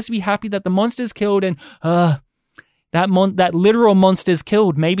 you're supposed to be happy that the monster's killed and that literal monster's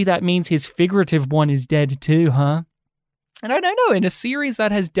killed. Maybe that means his figurative one is dead too, huh? And I don't know, in a series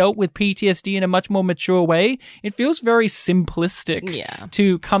that has dealt with PTSD in a much more mature way, it feels very simplistic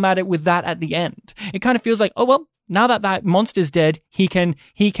to come at it with that at the end. It kind of feels like, oh, well, now that that monster's dead, he can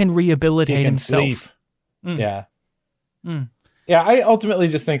rehabilitate himself. Yeah. Yeah, I ultimately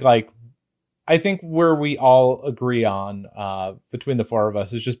just think, like, I think where we all agree on between the 4 of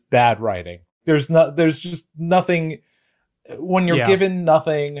us is just bad writing. There's just nothing, when you're given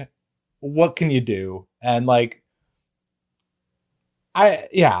nothing, what can you do? And, like,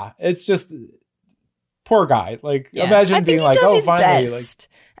 it's just poor guy. Like, imagine being like, oh, finally, best.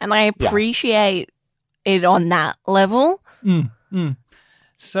 And I appreciate it on that level.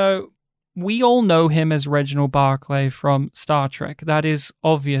 So we all know him as Reginald Barclay from Star Trek. That is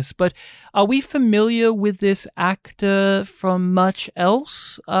obvious. But are we familiar with this actor from much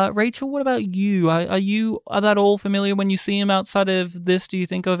else? Rachel, what about you? Are you that all familiar when you see him outside of this? Do you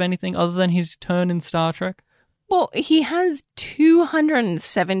think of anything other than his turn in Star Trek? Well, he has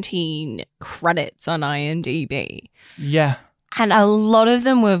 217 credits on IMDb. Yeah. And a lot of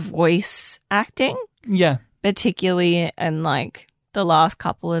them were voice acting. Yeah. Particularly in, like, the last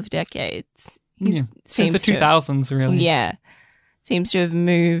couple of decades. Since the 2000s, really. Yeah. Seems to have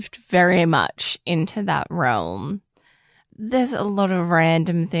moved very much into that realm. There's a lot of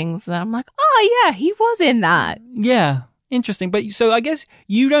random things that I'm like, oh, yeah, he was in that. Yeah. Interesting. But so I guess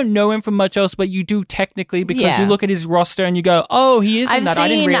you don't know him from much else, but you do technically because you look at his roster and you go, oh, he is in that. I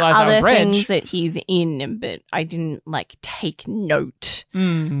didn't realize that was Reg. I've seen other things that he's in, but I didn't take note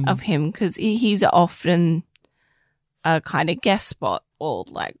of him because he's often a kind of guest spot or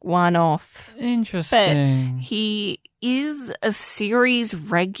one-off. Interesting. But he is a series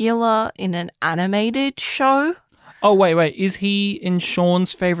regular in an animated show. Oh, wait. Is he in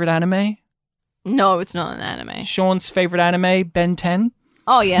Sean's favorite anime? No, it's not an anime. Sean's favorite anime, Ben 10?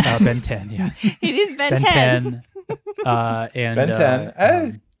 Oh, yeah. Ben 10, yeah. It is Ben 10. And Ben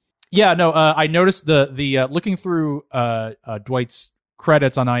 10. I noticed the looking through Dwight's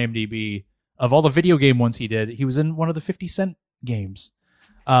credits on IMDb of all the video game ones he did, he was in one of the 50 Cent games.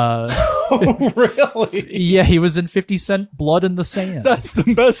 Oh, really? Yeah, he was in 50 Cent Blood in the Sand. That's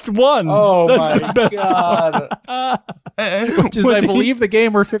the best one. Oh, That's my God. Which is, I believe, the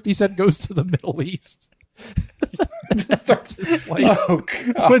game where 50 Cent goes to the Middle East. Just starts oh,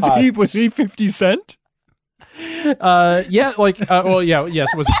 God. Was he 50 Cent? Yes.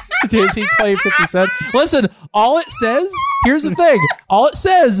 Does he play 50 Cent? Listen, all it says, here's the thing. All it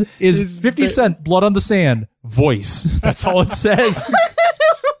says is 50 Cent, Blood on the Sand, voice. That's all it says.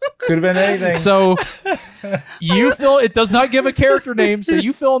 Could have been anything. So you fill, it does not give a character name, so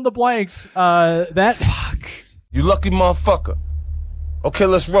you fill in the blanks. Fuck. You lucky motherfucker. Okay,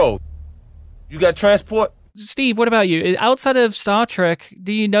 let's roll. You got transport? Steve, what about you? Outside of Star Trek,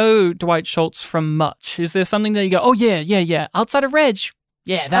 do you know Dwight Schultz from much? Is there something that you go, oh, yeah. Outside of Reg,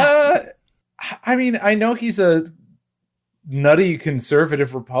 yeah, that. I mean, I know he's a nutty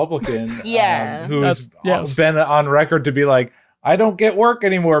conservative Republican who's been on record to be like, I don't get work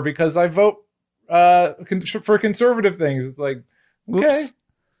anymore because I vote for conservative things. It's like, okay.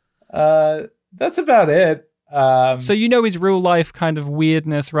 That's about it. So you know his real life kind of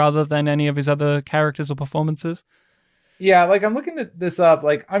weirdness rather than any of his other characters or performances? Yeah, I'm looking at this up.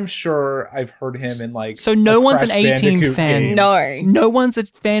 I'm sure I've heard him in So no one's an A-Team fan. Game. No one's a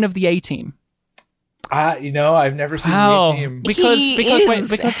fan of the A-Team. I've never seen the A-Team.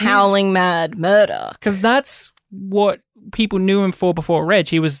 Because Howling Mad Murder. Because that's what people knew him for before Reg.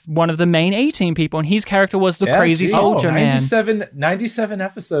 He was one of the main A-Team people, and his character was the crazy soldier man. 97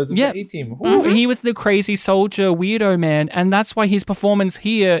 episodes of the A-Team. He was the crazy soldier weirdo man, and that's why his performance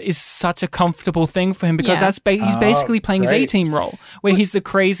here is such a comfortable thing for him, because he's basically playing his A-Team role, where he's the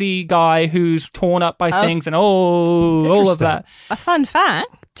crazy guy who's torn up by things and all of that. A fun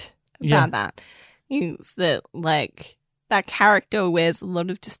fact about that is that that character wears a lot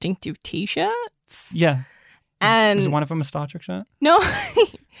of distinctive t-shirts. Yeah. And is one of them a Star Trek shirt? No.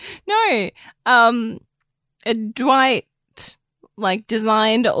 Dwight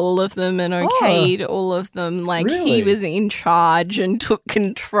designed all of them and okayed all of them. Really? He was in charge and took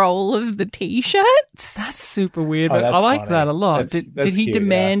control of the t-shirts. That's super weird, but I like that a lot. Did he cute,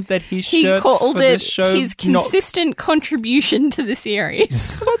 demand that his he shirts called for this show his consistent contribution to the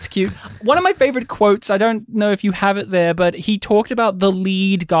series? That's cute. One of my favorite quotes, I don't know if you have it there, but he talked about the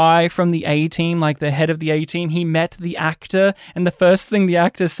lead guy from the A-Team, the head of the A-Team. He met the actor, and the first thing the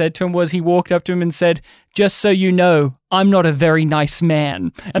actor said to him was he walked up to him and said, "Just so you know, I'm not a very nice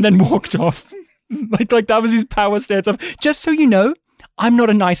man," and then walked off. That was his power stance of, just so you know, I'm not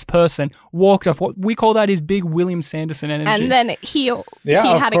a nice person. Walked off. What we call that is big William Sanderson energy. And then he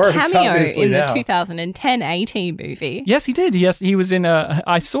had a cameo in the 2010 A-Team movie. Yes, he did. Yes, he was in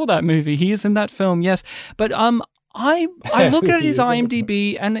I saw that movie. He is in that film. Yes, but I look at his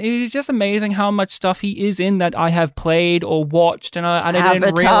IMDb, and it is just amazing how much stuff he is in that I have played or watched, and I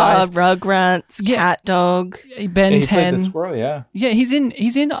didn't realize. Rugrats, Cat Dog, Ben 10. Played the squirrel, yeah. He's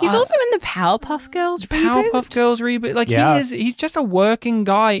also in the Powerpuff Girls reboot. Powerpuff Girls reboot. He's just a working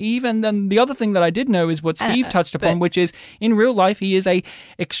guy. Even then, the other thing that I did know is what Steve touched upon, which is in real life he is a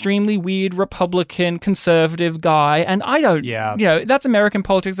extremely weird Republican conservative guy, and I don't. That's American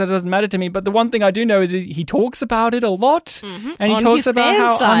politics. That doesn't matter to me. But the one thing I do know is he talks about it a lot, and he talks about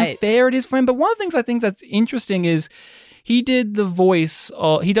how unfair it is for him. But one of the things I think that's interesting is he did the voice,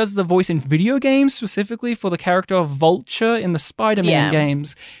 he does the voice in video games specifically for the character of Vulture in the Spider-Man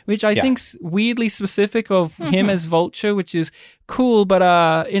games, which I think's weirdly specific of him as Vulture, which is cool.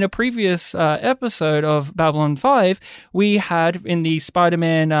 But in a previous episode of Babylon 5, we had in the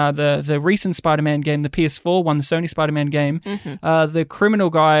Spider-Man, the recent Spider-Man game, the PS4 one, the Sony Spider-Man game, the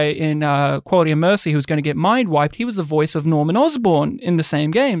criminal guy in Quality of Mercy who's going to get mind wiped, he was the voice of Norman Osborn in the same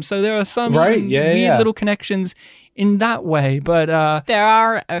game. So there are some weird little connections in that way. But there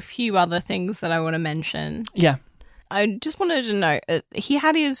are a few other things that I want to mention. Yeah. I just wanted to know, he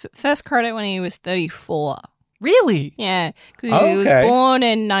had his first credit when he was 34. Really? Yeah, because he was born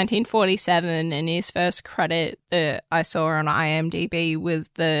in 1947, and his first credit that I saw on IMDb was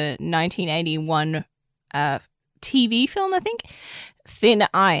the 1981 TV film, I think, Thin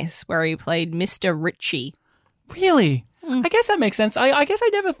Ice, where he played Mr. Ritchie. Really? I guess that makes sense. I guess I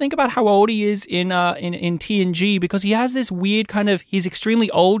never think about how old he is in TNG, because he has this weird kind of, he's extremely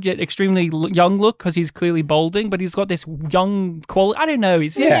old yet extremely young look, because he's clearly balding, but he's got this young quality. I don't know.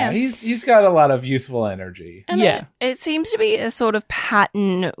 He's got a lot of youthful energy. And it seems to be a sort of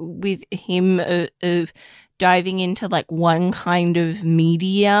pattern with him of diving into like one kind of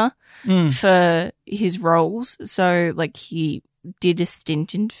media for his roles. So like he did a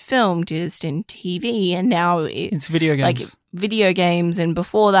stint in film, did a stint in TV, and now it's video games. Like video games, and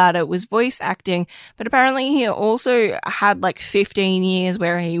before that it was voice acting. But apparently he also had like 15 years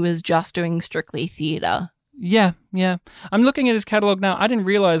where he was just doing strictly theatre. Yeah. I'm looking at his catalog now. I didn't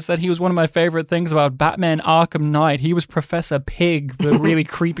realize that he was one of my favorite things about Batman Arkham Knight. He was Professor Pig, the really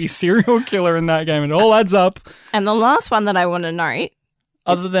creepy serial killer in that game. It all adds up. And the last one that I want to note,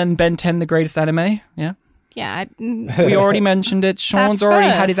 other than Ben 10, the greatest anime, yeah, we already mentioned it. Sean's already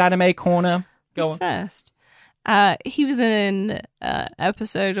had his anime corner. Go on. First. He was in an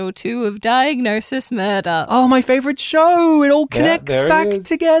episode or two of Diagnosis Murder. Oh, my favorite show. It all connects back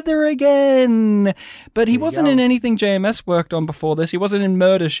together again. But he wasn't in anything JMS worked on before this. He wasn't in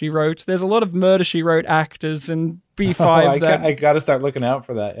Murder, She Wrote. There's a lot of Murder, She Wrote actors in B5. I got to start looking out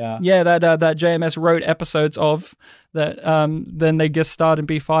for that, yeah. Yeah, that JMS wrote episodes of that. Then they guest starred in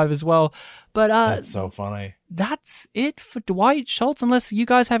B5 as well. But that's so funny. That's it for Dwight Schultz, unless you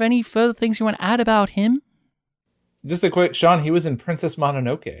guys have any further things you want to add about him. Just a quick, Sean, he was in Princess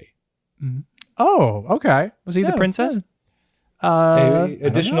Mononoke. Mm-hmm. Oh, okay. Was he the princess?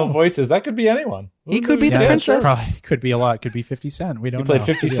 Additional voices. That could be anyone. He could be the princess. Probably could be a lot. Could be 50 Cent. We don't know. He played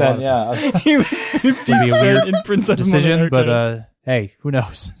 50 Cent, yeah. He was 50 Cent in Princess decision, Mononoke. But hey, who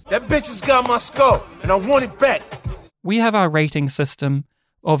knows? That bitch has got my skull, and I want it back. We have our rating system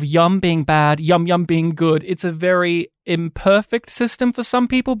of Yum being bad, Yum Yum being good. It's a very imperfect system for some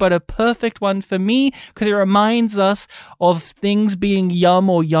people, but a perfect one for me, because it reminds us of things being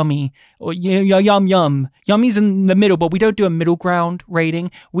yum or yummy, or yum yum. Yummy's in the middle, but we don't do a middle ground rating.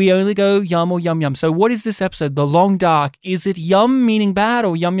 We only go yum or yum yum. So what is this episode, The Long Dark? Is it yum meaning bad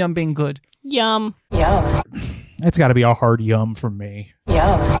or yum yum being good? Yum. It's got to be a hard yum from me.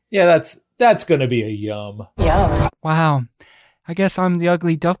 Yeah, that's going to be a yum. Wow. I guess I'm the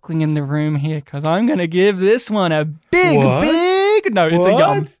ugly duckling in the room here, because I'm going to give this one a big... No, it's a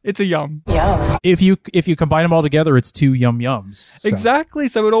yum. It's a yum. If you combine them all together, it's 2 yum yums. So. Exactly,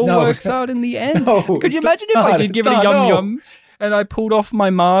 so it all works out in the end. Could you imagine if I did give it a yum yum, and I pulled off my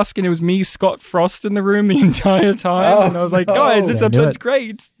mask, and it was me, Scott Frost, in the room the entire time, and I was like, guys, this episode's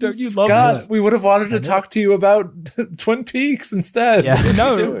great. Don't you love this? We would have wanted to talk to you about Twin Peaks instead. Yeah.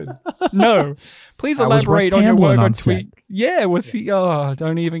 No. Please elaborate on your work on Tweet. Yeah, was he? Oh,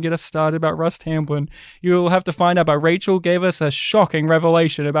 don't even get us started about Russ Tamblyn. You'll have to find out. But Rachel gave us a shocking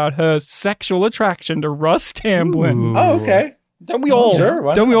revelation about her sexual attraction to Russ Tamblyn. Ooh. Oh, okay. Don't we all?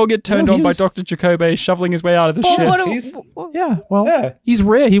 Sure, don't we all get turned on by Dr. Jacoby shoveling his way out of the ship?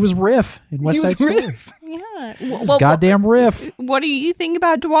 He was Riff in West Side Story. Yeah. He's goddamn Riff. What do you think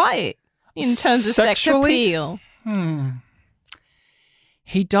about Dwight in terms of sex appeal?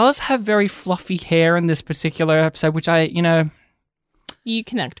 He does have very fluffy hair in this particular episode, which you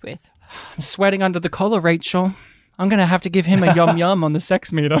connect with. I'm sweating under the collar, Rachel. I'm going to have to give him a yum yum on the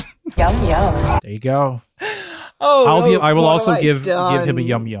sex meter. Yum yum. There you go. I will also give him a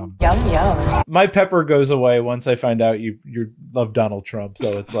yum yum. Yum yum. My pepper goes away once I find out you love Donald Trump,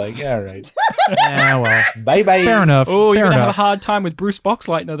 so it's like, yeah, right. Yeah, well, bye. Fair enough. Oh, you're gonna have a hard time with Bruce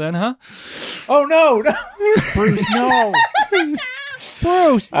Boxleitner then, huh? Oh no, Bruce, no.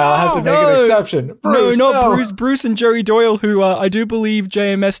 Bruce, no. I'll have to make an exception. Bruce, not Bruce and Jerry Doyle, who I do believe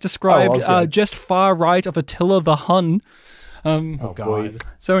JMS described just far right of Attila the Hun. Oh God!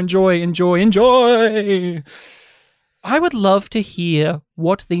 So enjoy. I would love to hear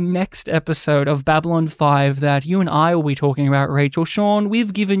what the next episode of Babylon 5 that you and I will be talking about, Rachel. Sean,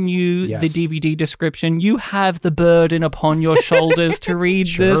 we've given you the DVD description. You have the burden upon your shoulders to read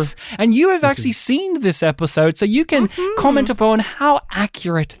this. And you have actually seen this episode, so you can comment upon how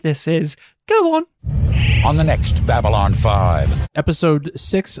accurate this is. Go on. On the next Babylon 5. Episode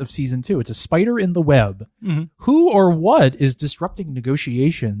 6 of Season 2. It's a spider in the web. Mm-hmm. Who or what is disrupting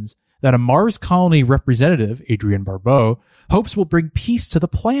negotiations that a Mars colony representative, Adrienne Barbeau, hopes will bring peace to the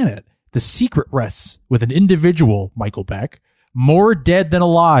planet? The secret rests with an individual, Michael Beck, more dead than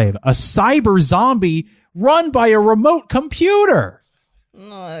alive, a cyber zombie run by a remote computer.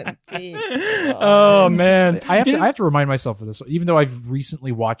 Oh, dear. Oh man, I have to remind myself of this. Even though I've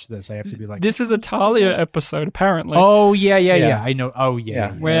recently watched this, I have to be like, this is a Talia episode, apparently. Oh yeah. I know. Oh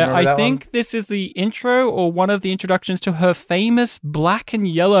yeah. Where I think this is the intro or one of the introductions to her famous black and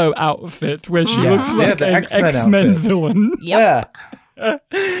yellow outfit, where she looks like an X-Men villain. Yep.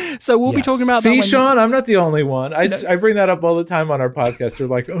 So we'll be talking about that. See, Sean, I'm not the only one. I bring that up all the time on our podcast. They're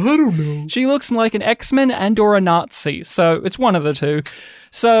like, I don't know. She looks like an X-Men and or a Nazi, so it's one of the two.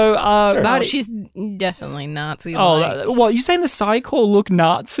 So she's definitely Nazi. What, you saying the Psy-Corps look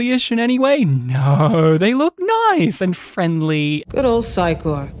Nazi-ish in any way? No, they look nice and friendly. Good old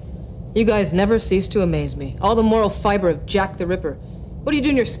Psy-Corps. You guys never cease to amaze me. All the moral fiber of Jack the Ripper. What do you do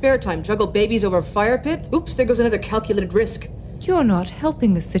in your spare time? Juggle babies over a fire pit? Oops, there goes another calculated risk. You're not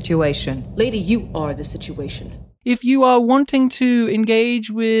helping the situation. Lady, you are the situation. If you are wanting to engage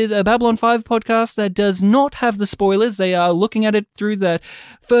with a Babylon 5 podcast that does not have the spoilers, they are looking at it through that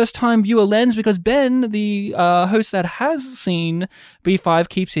first-time viewer lens, because Ben, the host that has seen B5,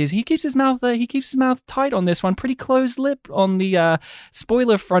 keeps his mouth tight on this one, pretty closed lip on the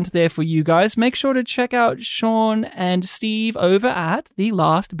spoiler front there for you guys. Make sure to check out Sean and Steve over at the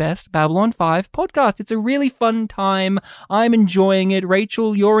Last Best Babylon 5 podcast. It's a really fun time. I'm enjoying it.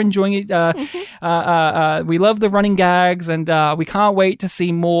 Rachel, you're enjoying it. We love the running gags, and we can't wait to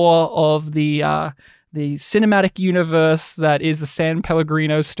see more of the cinematic universe that is the San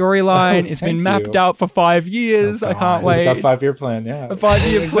Pellegrino storyline. It's been mapped out for 5 years. I can't wait. It's got a 5-year plan, yeah. A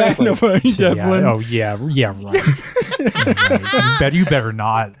 5-year plan of Devlin. Right. You better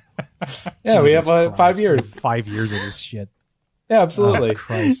not. Yeah, we have 5 years. 5 years of this shit. Yeah, absolutely.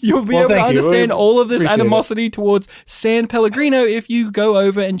 You'll be able to understand all of this animosity towards San Pellegrino if you go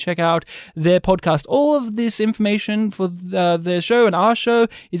over and check out their podcast. All of this information for their show and our show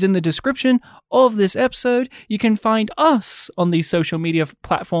is in the description of this episode. You can find us on the social media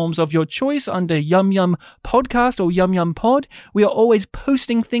platforms of your choice under YumYumPodcast or YumYumPod. We are always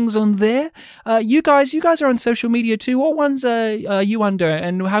posting things on there. You guys are on social media too. What ones are you under,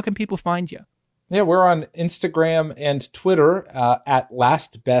 and how can people find you? Yeah, we're on Instagram and Twitter at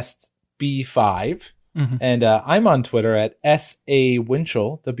LastBestB5. Mm-hmm. And I'm on Twitter at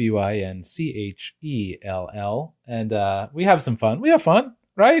SAWinchell, WINCHELL. And we have some fun. We have fun,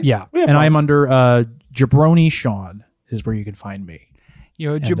 right? Yeah. And I'm under Jabroni Sean is where you can find me.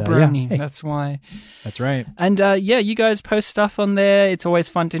 You're a jabroni, that's why. That's right. And you guys post stuff on there. It's always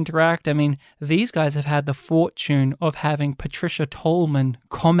fun to interact. I mean, these guys have had the fortune of having Patricia Tolman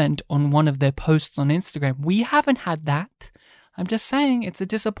comment on one of their posts on Instagram. We haven't had that. I'm just saying, it's a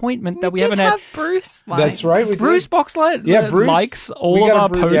disappointment that we haven't had. Bruce like. That's right. Bruce Boxlight Bruce likes all of our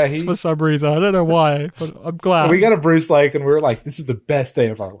posts for some reason. I don't know why, but I'm glad. We got a Bruce like, and we were like, this is the best day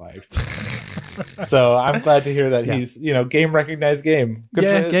of our life. So I'm glad to hear that he's, game recognized game.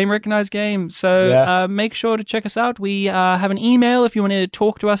 Game recognized game. So make sure to check us out. We have an email if you want to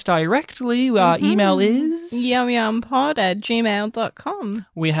talk to us directly. Our email is yumyumpod@gmail.com.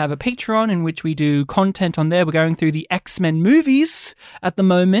 We have a Patreon in which we do content on there. We're going through the X-Men movies at the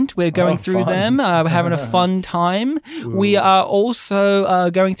moment. We're going through them. We're having a fun time. Ooh. We are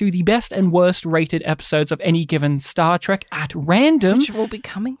also going through the best and worst rated episodes of any given Star Trek at random. Which will be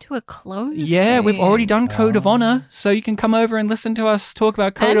coming to a close. Yeah, we've already done Code of Honor, so you can come over and listen to us talk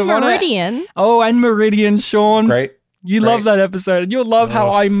about Code of Honor. Meridian. Oh, and Meridian, Sean. Great. You love that episode, and you'll love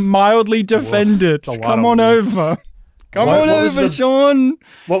how I mildly defend it. Come on over. Come on over, Sean.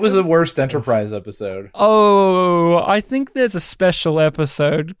 What was the worst Enterprise episode? Oh, I think there's a special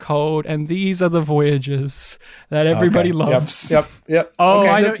episode called "And These Are the Voyages" that everybody loves. Yep. Oh,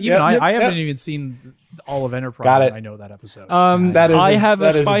 I know. I haven't even seen all of Enterprise. Got it. I know that episode. I have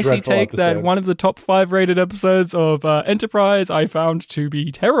a spicy take that one of the top 5 rated episodes of Enterprise I found to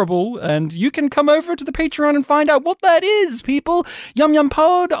be terrible, and you can come over to the Patreon and find out what that is, people.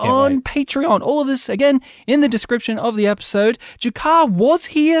 YumYumPod on Patreon. All of this, again, in the description of the episode. Jakar was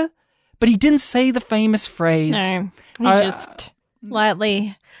here, but he didn't say the famous phrase. No, he just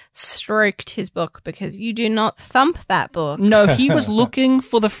lightly stroked his book because you do not thump that book. No, he was looking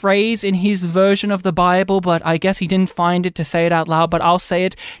for the phrase in his version of the Bible, but I guess he didn't find it to say it out loud, but I'll say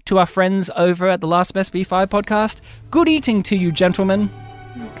it to our friends over at the Last Best B5 podcast. Good eating to you, gentlemen.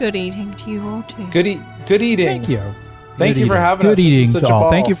 Good eating to you all, too. Good eating. Thank you. Thank you for having us. Good eating to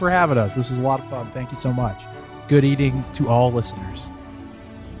all. Thank you for having us. This was a lot of fun. Thank you so much. Good eating to all listeners.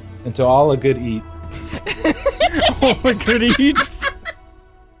 And to all a good eat. All a good eat.